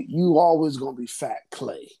you always gonna be fat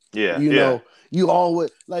Clay? You always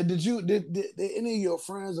like, did any of your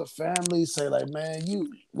friends or family say like, man,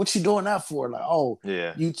 what you doing that for? Like, oh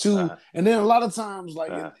yeah, you too. And then a lot of times,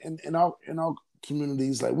 like in our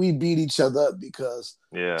communities, like we beat each other up because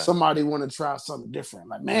somebody want to try something different.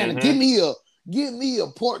 Like, man, give me a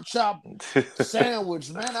pork chop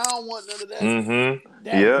sandwich, man. I don't want none of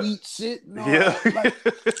that wheat shit. No,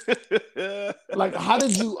 like how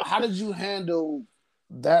did you handle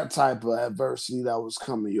that type of adversity that was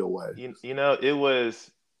coming your way? It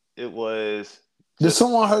was. Did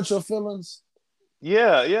someone hurt your feelings?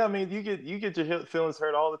 Yeah. I mean, you get your feelings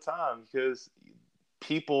hurt all the time because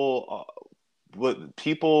people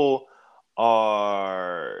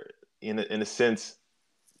are in a sense.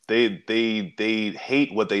 They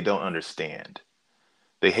hate what they don't understand.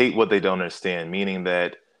 They hate what they don't understand, meaning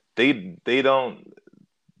that they don't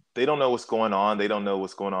know what's going on. They don't know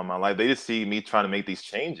what's going on in my life. They just see me trying to make these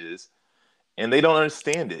changes, and they don't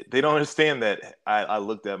understand it. They don't understand that I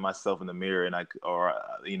looked at myself in the mirror and and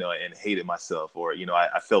hated myself, or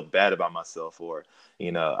I felt bad about myself, or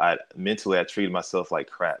I treated myself like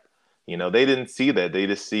crap. They didn't see that. They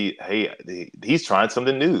just see, hey, he's trying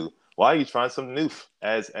something new. Why are you trying something new?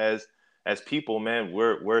 As people, man,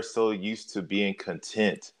 we're so used to being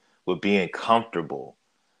content with being comfortable,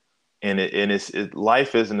 and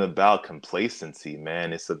life isn't about complacency,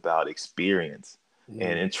 man. It's about experience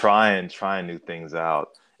and trying new things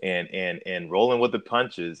out, and rolling with the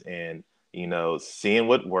punches, and seeing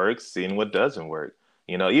what works, seeing what doesn't work.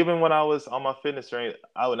 Even when I was on my fitness journey,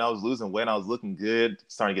 when I was losing weight, I was looking good,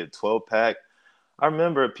 starting to get a 12-pack. I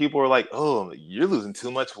remember people were like, "Oh, you're losing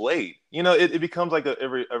too much weight." It becomes like a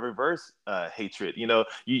reverse hatred. You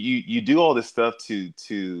do all this stuff to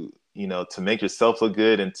make yourself look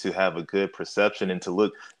good and to have a good perception and to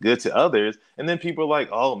look good to others, and then people are like,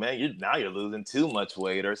 "Oh man, you're losing too much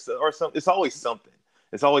weight," or something. It's always something.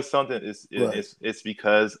 It's always something. It's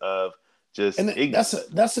because of just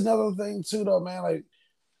that's another thing too, though, man. Like,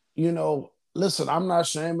 listen, I'm not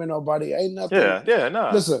shaming nobody. Ain't nothing. Yeah,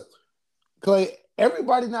 no. Listen, Clay.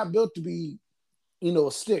 Everybody not built to be,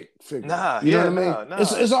 a stick figure. You know what I mean?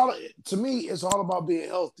 It's all, to me, it's all about being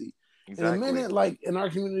healthy. Exactly. In a minute, like in our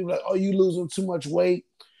community, like, oh, you losing too much weight,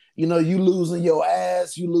 you losing your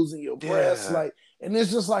ass, you losing your breasts, like, and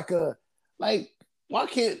it's just like why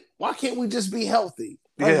can't we just be healthy?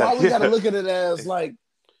 Like, why we gotta look at it as like,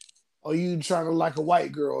 oh, you trying to like a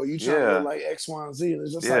white girl, or you trying to look like X, Y, and Z, and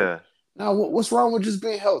it's just like, now, what's wrong with just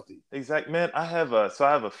being healthy? Exactly, man. I have a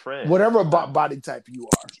friend. Whatever body type you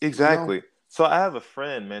are. Exactly. So I have a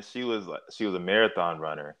friend, man. She was a marathon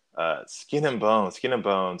runner, skin and bones.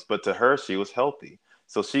 But to her, she was healthy.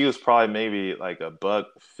 So she was probably maybe like a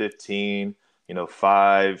 $115,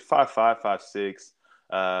 5'6".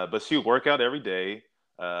 But she would work out every day.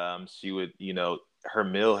 She would, her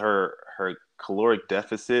meal, her caloric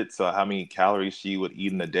deficit, so how many calories she would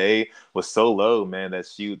eat in a day, was so low, man, that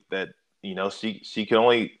she could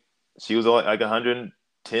only she was only like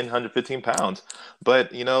 110, 115 pounds,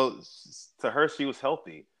 but to her she was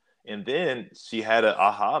healthy. And then she had an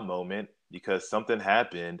aha moment because something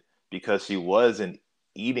happened because she wasn't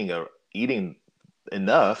eating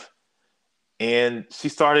enough, and she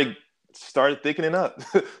started thickening up.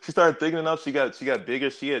 She started thickening up. She got bigger.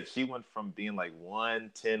 She went from being like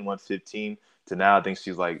 110, 115 to now I think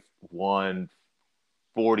she's like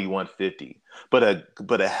 140, 150. But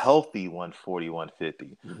a healthy 140,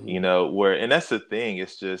 150. Mhm. Where, and that's the thing.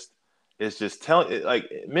 It's just telling it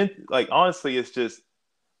like honestly, it's just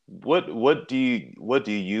what do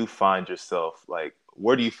you find yourself like?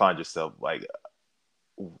 Where do you find yourself like?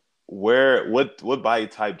 What body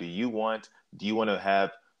type do you want? Do you want to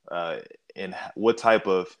have and what type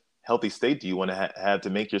of healthy state do you want to have to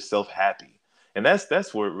make yourself happy? And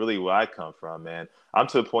that's where I come from, man. I'm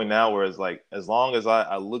to a point now where it's like as long as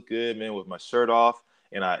I look good, man, with my shirt off,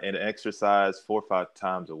 and exercise 4 or 5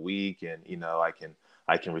 times a week, and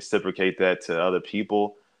I can reciprocate that to other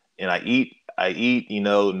people, and I eat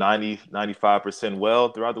 90 95% well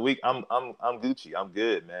throughout the week. I'm Gucci. I'm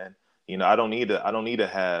good, man. I don't need to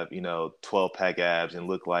have 12-pack abs and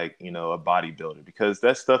look like a bodybuilder, because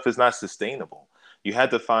that stuff is not sustainable. You have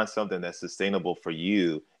to find something that's sustainable for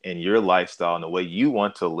you and your lifestyle and the way you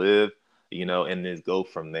want to live, and then go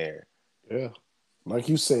from there. Yeah, like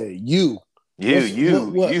you said, you. You,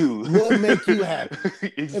 you, you. What make you happy?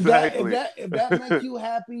 If that if Exactly. that if that make you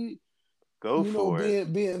happy, Go for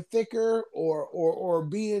it. being thicker or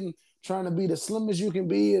being trying to be the slimmest you can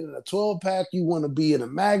be in a 12 pack, you want to be in the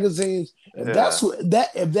magazines. Yeah.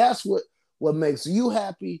 If that's what makes you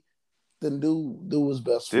happy, then do what's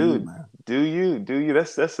best for you, Dude, man. do you.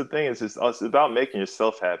 That's the thing. It's about making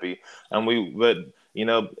yourself happy. And you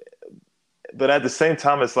know, but at the same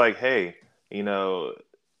time, it's like, hey, you know,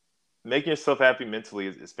 making yourself happy mentally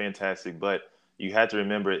is fantastic, but you have to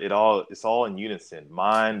remember it's all in unison.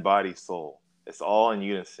 Mind, body, soul. It's all in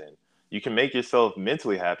unison. You can make yourself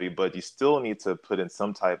mentally happy, but you still need to put in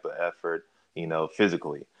some type of effort,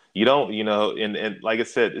 physically. You don't, and like I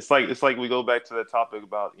said, it's like we go back to the topic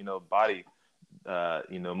about, body,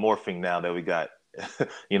 morphing now that we got.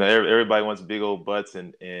 Everybody wants big old butts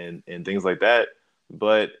and things like that.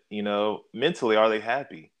 But, mentally, are they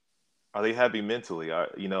happy? Are they happy mentally?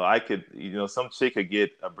 I could, some chick could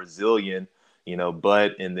get a Brazilian,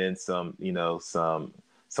 butt, and then some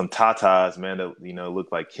tatas, man, that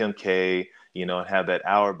look like Kim K, and have that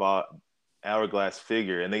hourglass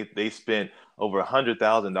figure, and they spent over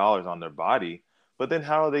 $100,000 on their body. But then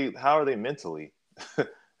how are they mentally?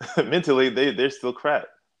 Mentally, they're still crap.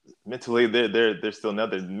 Mentally, they're still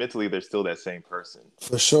another. Mentally, they're still that same person.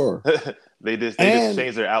 For sure. They just And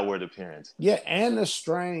change their outward appearance. yeah, and the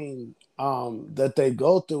strain that they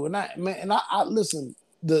go through. I listen,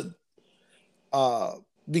 the uh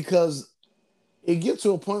because it gets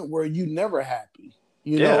to a point where you never happy,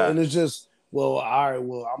 Yeah, and it's just, well, all right,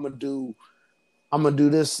 well, I'm gonna do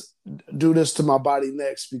this to my body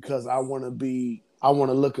next because I want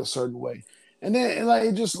to look a certain way. And then like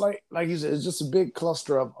it just like you said, it's just a big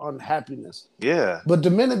cluster of unhappiness. yeah, But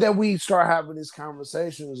the minute that we start having these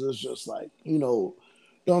conversations, it's just like,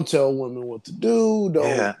 don't tell women what to do.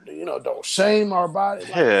 yeah, Don't shame our body.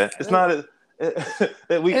 Like, yeah. It's man. not a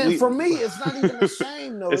And we. for me, it's not even a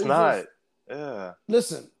shame though. It's It's just, not. Yeah.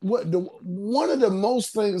 listen, one of the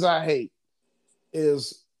most things I hate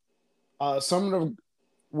is some of the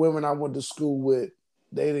women I went to school with,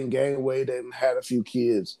 they didn't gain weight, they didn't had a few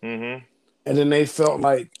kids. Mm-hmm. And then they felt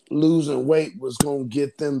like losing weight was going to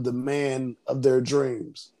get them the man of their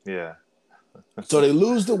dreams. Yeah. So they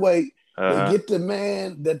lose the weight, they Uh-huh. get the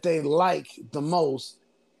man that they like the most,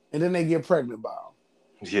 and then they get pregnant by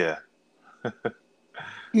him. Yeah.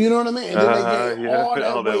 You know what I mean? And then they gain Yeah. all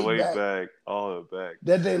All that that weight weight back back. All of it back.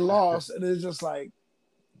 that they lost, and it's just like,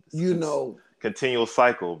 It's you know, continual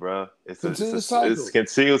cycle, bro. continue to It's cycle.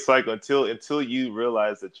 continual cycle until you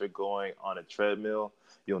realize that you're going on a treadmill.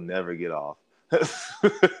 You'll never get off.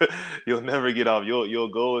 You'll never get off. You'll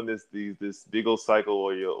go in this big old cycle,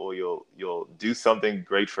 or you'll do something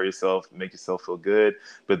great for yourself, make yourself feel good,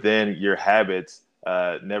 but then your habits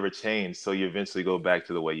never change, so you eventually go back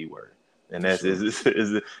to the way you were. And For that's sure.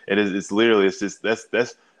 it's literally, it's just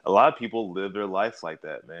that's a lot of people live their life like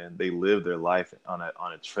that, man. They live their life on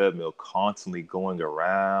a treadmill, constantly going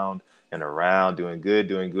around and around, doing good,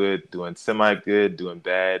 doing semi good, doing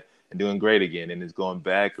bad, and doing great again, and it's going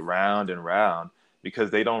back round and round because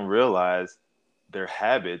they don't realize their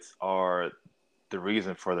habits are the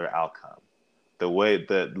reason for their outcome. The way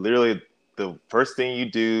that literally the first thing you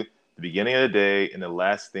do, the beginning of the day, and the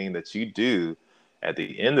last thing that you do at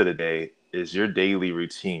the end of the day is your daily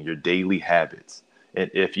routine, your daily habits. And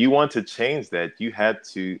if you want to change that, you have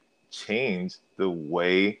to change the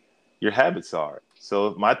way your habits are.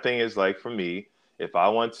 So my thing is like for me, if I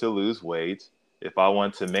want to lose weight, if I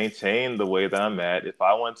want to maintain the way that I'm at, if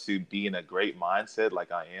I want to be in a great mindset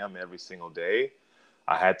like I am every single day,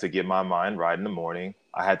 I had to get my mind right in the morning.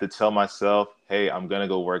 I had to tell myself, hey, I'm gonna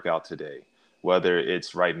go work out today. Whether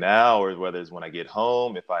it's right now or whether it's when I get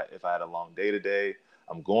home, if I had a long day today,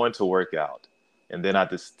 I'm going to work out. And then I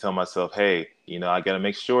just tell myself, hey, I got to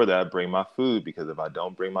make sure that I bring my food, because if I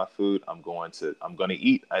don't bring my food, I'm going to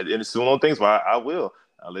eat. And it's one of the things where I will.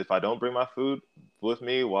 If I don't bring my food with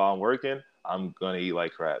me while I'm working, I'm going to eat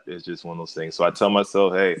like crap. It's just one of those things. So I tell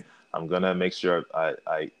myself, hey, I'm going to make sure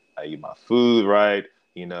I eat my food right.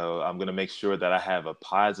 I'm going to make sure that I have a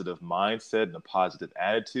positive mindset and a positive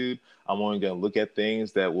attitude. I'm only going to look at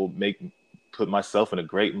things that will put myself in a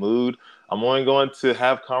great mood. I'm only going to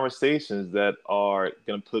have conversations that are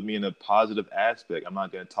going to put me in a positive aspect. I'm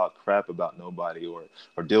not going to talk crap about nobody or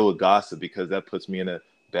deal with gossip, because that puts me in a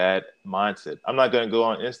bad mindset. I'm not going to go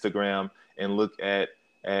on Instagram and look at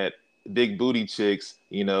big booty chicks,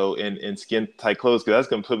 in skin tight clothes, because that's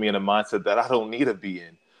going to put me in a mindset that I don't need to be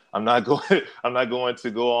in. I'm not going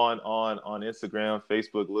to go on Instagram,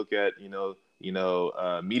 Facebook, look at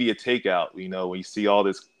media takeout. When you see all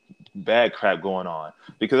this bad crap going on,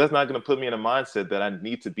 because that's not going to put me in a mindset that I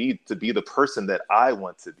need to be the person that I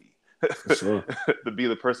want to be. Sure. To be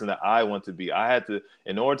the person that I want to be, I had to,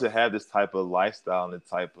 in order to have this type of lifestyle and this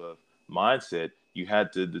type of mindset, you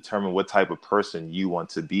had to determine what type of person you want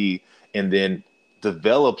to be, and then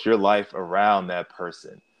develop your life around that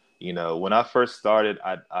person. When I first started,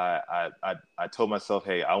 I told myself,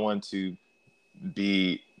 hey, I want to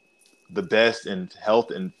be the best in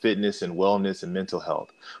health and fitness and wellness and mental health.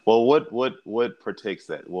 Well, what partakes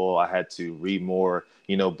that? Well, I had to read more,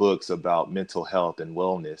 books about mental health and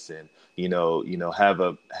wellness, and and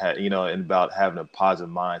about having a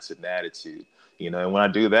positive mindset and attitude. And when I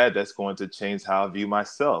do that, that's going to change how I view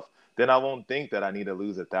myself. Then I won't think that I need to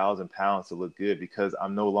lose 1,000 pounds to look good, because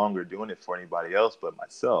I'm no longer doing it for anybody else but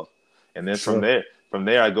myself. And then Sure. from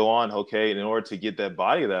there, I go on. Okay, in order to get that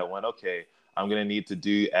body that I want, okay, I'm going to need to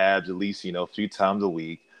do abs at least, a few times a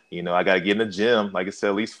week. I got to get in the gym, like I said,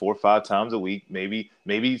 at least 4 or 5 times a week,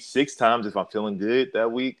 maybe 6 times if I'm feeling good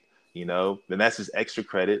that week, then that's just extra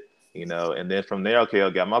credit, and then from there, okay, I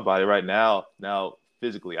got my body right now. Now,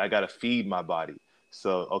 physically, I got to feed my body.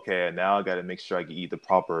 So, okay, now I got to make sure I can eat the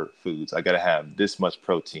proper foods. I got to have this much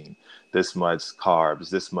protein, this much carbs,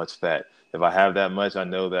 this much fat. If I have that much, I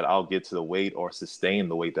know that I'll get to the weight or sustain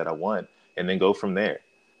the weight that I want, and then go from there.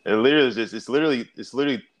 It literally is just, it's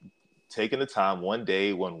literally taking the time, one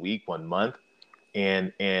day, 1 week, 1 month,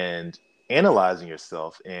 and analyzing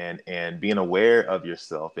yourself, and being aware of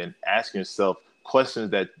yourself, and asking yourself questions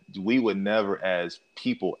that we would never as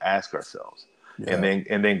people ask ourselves, Yeah.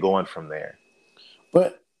 and then going from there.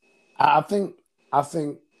 But I think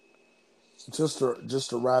just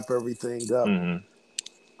to wrap everything up, Mm-hmm.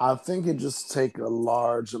 I think it just take a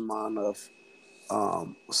large amount of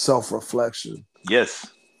self-reflection Yes,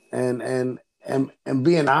 and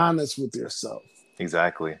being honest with yourself.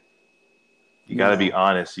 exactly. You You got to be know,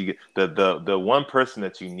 honest. You get the one person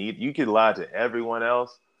that you need. You can lie to everyone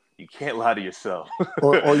else. You can't lie to yourself.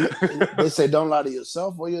 they say don't lie to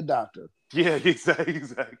yourself or your doctor. Yeah,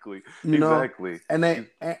 exactly, You know, exactly. and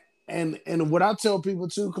and what I tell people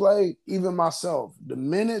too, Clay, even myself, the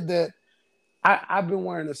minute that I've been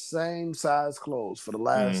wearing the same size clothes for the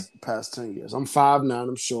Mm, past 10 years. I'm 5'9",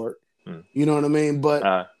 I'm short. mm. You know what I mean? But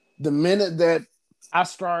Uh, the minute that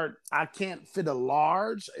I can't fit a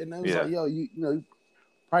large, and it was yeah, like, yo, you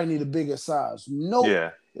probably need a bigger size. Nope.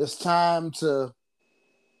 yeah, It's time to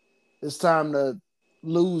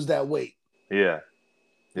lose that weight. yeah,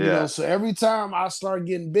 yeah. So every time I start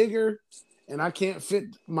getting bigger and I can't fit,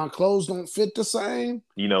 my clothes don't fit the same,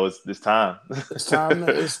 It's this time. it's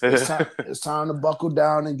time to buckle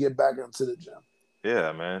down and get back into the gym.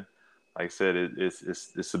 Yeah, man. Like I said,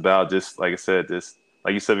 it's about, just like I said, this,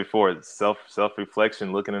 like you said before, it's self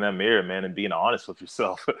reflection, looking in that mirror, man, and being honest with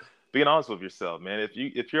yourself. Being honest with yourself, man.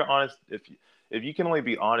 If you're honest, if you can only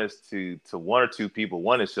be honest to 1 or 2 people,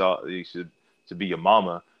 one is you should be your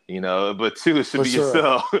mama, but two, it should For be sure.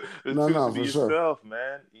 yourself. The No, two no, should be for sure. yourself,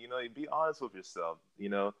 man. Be honest with yourself.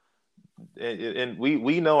 And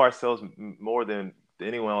we know ourselves more than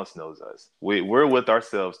anyone else knows us. We're with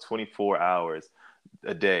ourselves 24 hours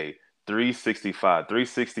a day, 365,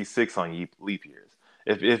 366 on leap years.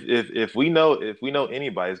 If we know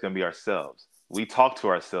anybody, it's going to be ourselves. We talk to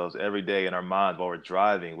ourselves every day in our minds while we're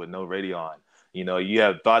driving with no radio on. You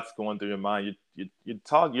have thoughts going through your mind.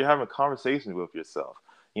 you're having conversations with yourself.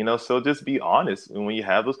 So just be honest. And when you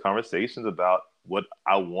have those conversations about what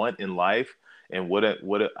I want in life and what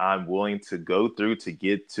I'm willing to go through to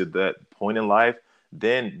get to that point in life,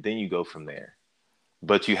 then you go from there.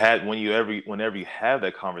 But whenever you have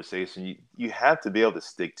that conversation, you have to be able to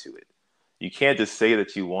stick to it. You can't just say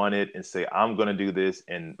that you want it and say, I'm going to do this.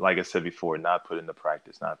 And like I said before, not put into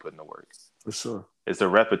practice, not put into work. For sure. It's the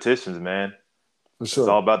repetitions, man. For sure. It's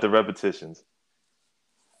all about the repetitions.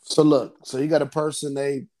 So look, so you got a person,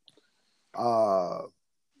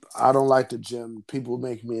 I don't like the gym. People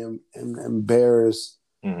make me embarrassed.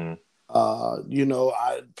 Mm-hmm.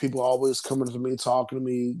 People always coming to me, talking to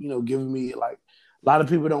me, giving me like, a lot of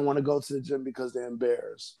people don't want to go to the gym because they're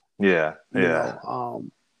embarrassed. Yeah.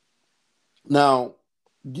 Now,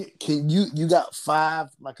 can you got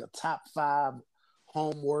a top 5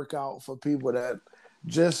 home workout for people that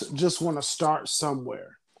just want to start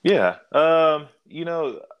somewhere? Yeah. A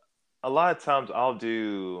lot of times I'll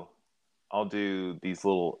do these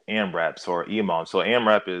little AMRAPs or EMOM. So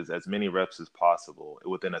AMRAP is as many reps as possible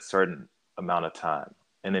within a certain amount of time.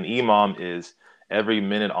 And then EMOM is every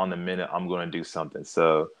minute on the minute I'm going to do something.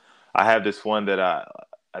 So I have this one that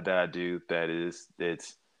I do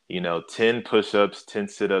it's 10 push-ups, 10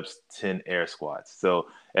 sit-ups, 10 air squats. So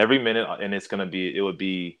every minute, and it would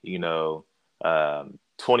be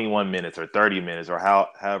 21 minutes or 30 minutes or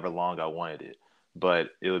however long I wanted it. But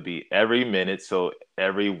it would be every minute. So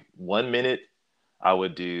every 1 minute I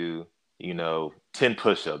would do 10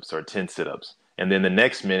 push-ups or 10 sit-ups. And then the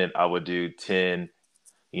next minute I would do 10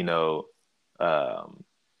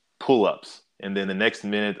 pull-ups. And then the next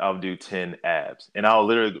minute I'll do 10 abs. And I'll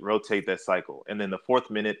literally rotate that cycle. And then the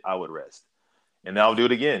 4th minute I would rest. And then I'll do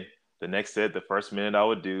it again. The next set, the first minute I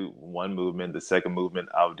would do one movement. The second movement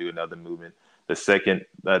I would do another movement. The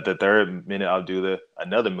 3rd minute I'll do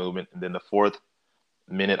another movement. And then the 4th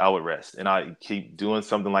minute I would rest. And I keep doing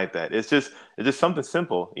something like that. It's just something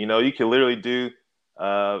simple. You can literally do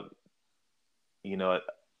a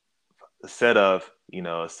set of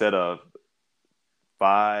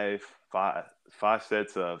five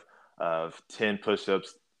sets of 10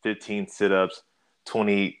 push-ups, 15 sit-ups,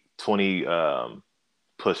 20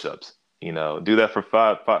 push-ups. Do that for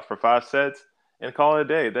five sets and call it a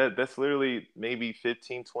day. That's literally maybe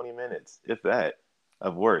 15, 20 minutes, if that,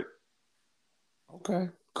 of work. Okay,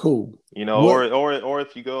 cool. Or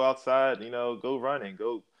if you go outside, go running,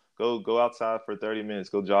 go outside for 30 minutes,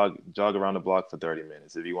 go jog around the block for 30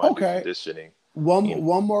 minutes if you want to do conditioning.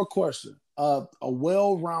 One more question. A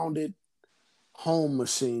well-rounded home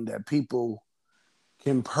machine that people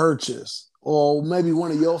can purchase, or maybe one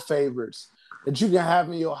of your favorites that you can have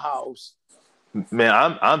in your house.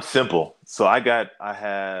 Man, I'm simple. So I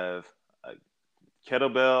have a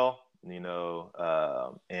kettlebell,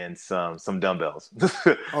 and some dumbbells.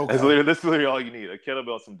 Okay. That's literally all you need. A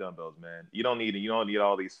kettlebell and some dumbbells, man. You don't need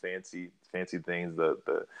all these fancy things,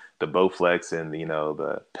 the Bowflex and the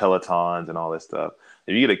Pelotons and all that stuff.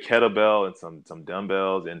 If you get a kettlebell and some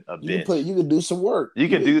dumbbells and a bench, you can do some work. You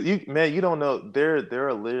don't know. There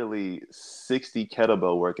are literally 60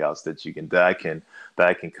 kettlebell workouts that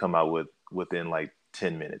I can come out with within like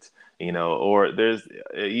 10 minutes, or there's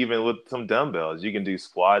even with some dumbbells, you can do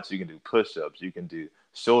squats, you can do push-ups, you can do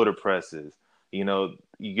shoulder presses, you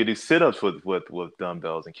can do sit-ups with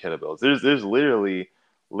dumbbells and kettlebells. There's literally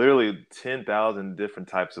 10,000 different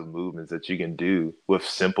types of movements that you can do with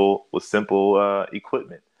simple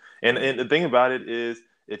equipment. And the thing about it is,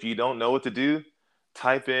 if you don't know what to do,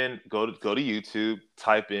 go to YouTube,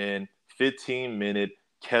 type in 15-minute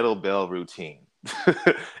kettlebell routine,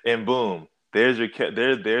 and boom, there's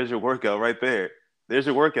your workout right there. There's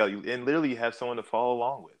your workout, and literally you have someone to follow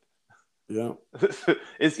along with. Yeah,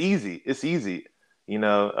 it's easy.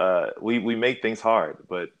 We make things hard,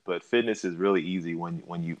 but fitness is really easy when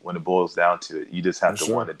it boils down to it. You just have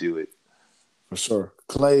to want to do it. For sure,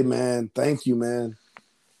 Clay, man. Thank you, man.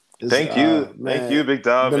 Thank you, Big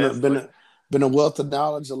Dog. Been a wealth of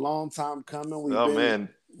knowledge. A long time coming.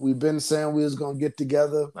 We've been saying we was gonna get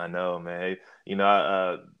together. I know, man.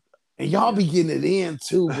 And y'all be getting it in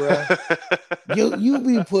too, bro. you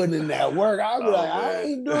be putting in that work. I'll be I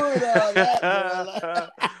ain't doing all that, bro.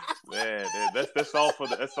 Man, that's all for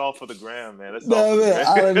the gram, man. That's all for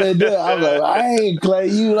the gram. I'm like, I ain't Clay.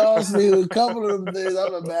 You lost me with a couple of them things.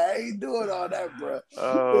 I'm like, man, I ain't doing all that, bro.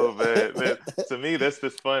 Oh man. To me, that's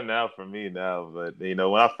just fun now for me now. But when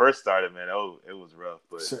I first started, man, it was rough.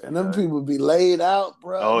 But sure. And them people be laid out,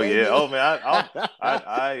 bro. Oh yeah. Oh man,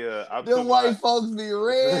 I them white folks be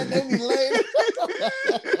red. They be laid.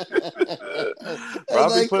 Bro,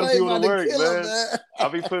 I be putting people to work, man. I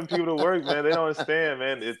be putting people to work, man. They don't understand,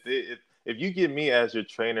 man. if you get me as your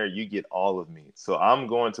trainer, you get all of me. So I'm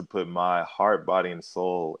going to put my heart, body, and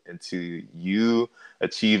soul into you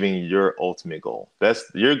achieving your ultimate goal. That's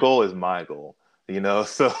your goal is my goal.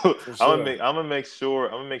 So For sure. I'm gonna make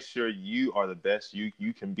sure you are the best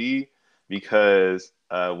you can be, because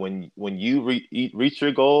when you reach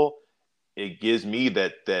your goal, it gives me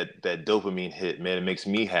that dopamine hit, man. It makes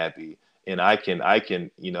me happy, and I can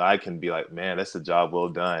be like, man, that's a job well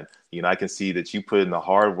done. I can see that you put in the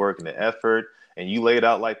hard work and the effort, and you lay it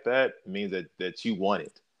out like that. It means that you want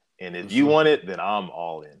it, and For if you sure. want it, then I'm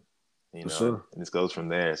all in. For And sure. this goes from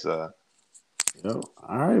there. So. Yo.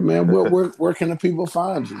 All right, man. Where can the people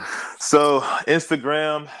find you? So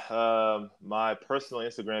Instagram, my personal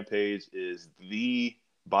Instagram page is the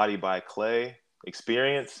Body by Clay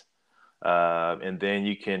Experience, and then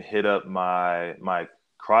you can hit up my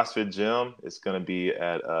CrossFit gym. It's going to be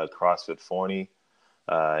at CrossFit Forney,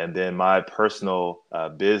 and then my personal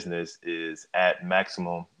business is at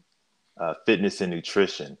Maximum Fitness and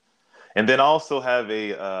Nutrition, and then I also have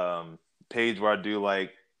a page where I do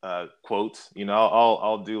like quotes.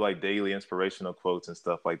 I'll do like daily inspirational quotes and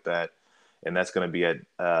stuff like that, and that's going to be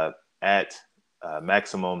at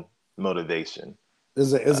Maximum Motivation.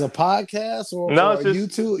 Is a podcast No, or it's a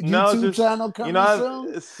just YouTube channel coming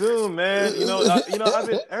soon? soon, man.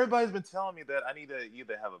 Everybody's been telling me that I need to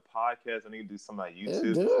either have a podcast, I need to do something on Yeah,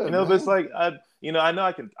 YouTube. do it, But it's man. like I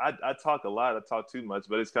know I talk a lot, I talk too much,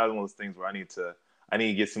 but it's kind of one of those things where I need to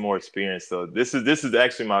get some more experience. So this is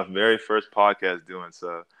actually my very first podcast doing.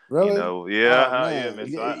 So Really? Oh yeah, man, man.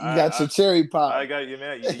 So you got your cherry I pop. got you,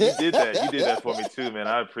 man. You did that. You did that for me too, man.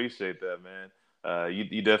 I appreciate that, man.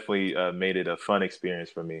 You definitely made it a fun experience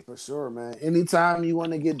for me. For sure, man. Anytime you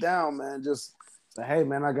want to get down, man, just say, "Hey,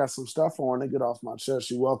 man, I got some stuff I want to get off my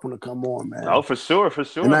chest. You're welcome to come on, man." Oh, for sure,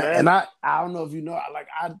 man. I don't know if you know,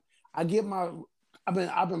 I get my I've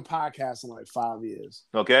been podcasting like 5 years,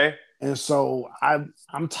 Okay. and so I'm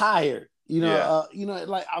tired. Yeah.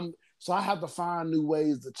 Like so I have to find new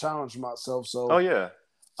ways to challenge myself. Oh So yeah.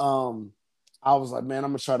 I was like, man, I'm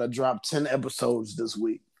gonna try to drop 10 episodes this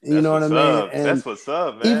week. You That's know what I what's mean? up. And That's what's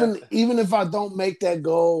up, man. even if I don't make that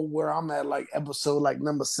goal where I'm at like episode like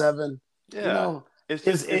number 7, you Yeah. know, It's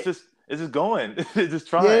it's just it, it's just going. It's just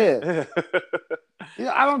trying.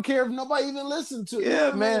 yeah. I don't care if nobody even listens to it. You know Yeah, what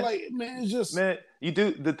I mean? man. Like, man, it's just Man, you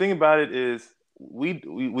do the thing about it is we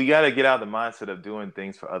got to get out of the mindset of doing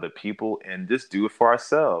things for other people and just do it for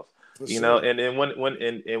ourselves. for sure.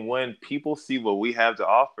 And when people see what we have to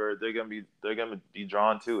offer, they're gonna be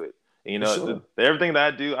drawn to it. For sure. Everything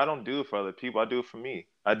that I don't do it for other people. I do it for me.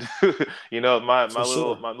 I do. My For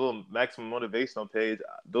sure. little Maximum Motivational page.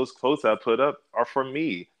 Those quotes I put up are for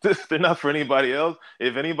me. They're not for anybody else.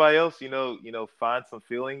 If anybody else, finds some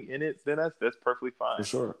feeling in it, then that's perfectly fine. For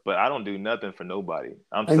sure. But I don't do nothing for nobody.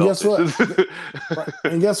 I'm And guess what? selfish.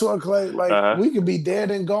 And guess what, Clay? Like, Uh-huh. we could be dead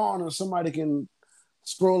and gone, and somebody can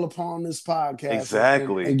scroll upon this podcast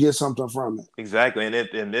Exactly. and get something from it. Exactly, and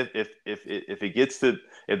if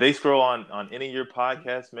they scroll on any of your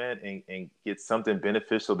podcasts, man, and get something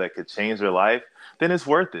beneficial that could change their life, then it's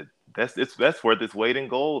worth it. That's worth its weight in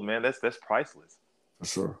gold, man. That's priceless. For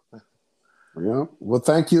sure. Yeah. Well,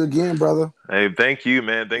 thank you again, brother. Hey, thank you,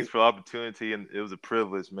 man. Thanks for the opportunity, and it was a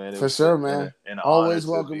privilege, man. For sure, man. An Always honor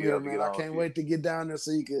to welcome be here, able to man. get I on can't with wait to get down there so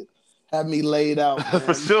you could have me laid out, you. man.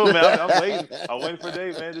 For sure, man. I'm waiting. I'm waiting for a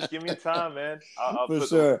day, man. Just give me a time, man. For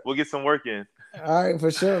sure. We'll get some work in. All right,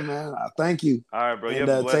 for sure, man. Thank you. All right, bro. You And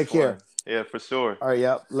have a blessed take care. one. Yeah, for sure. All right,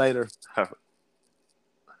 yep. Later.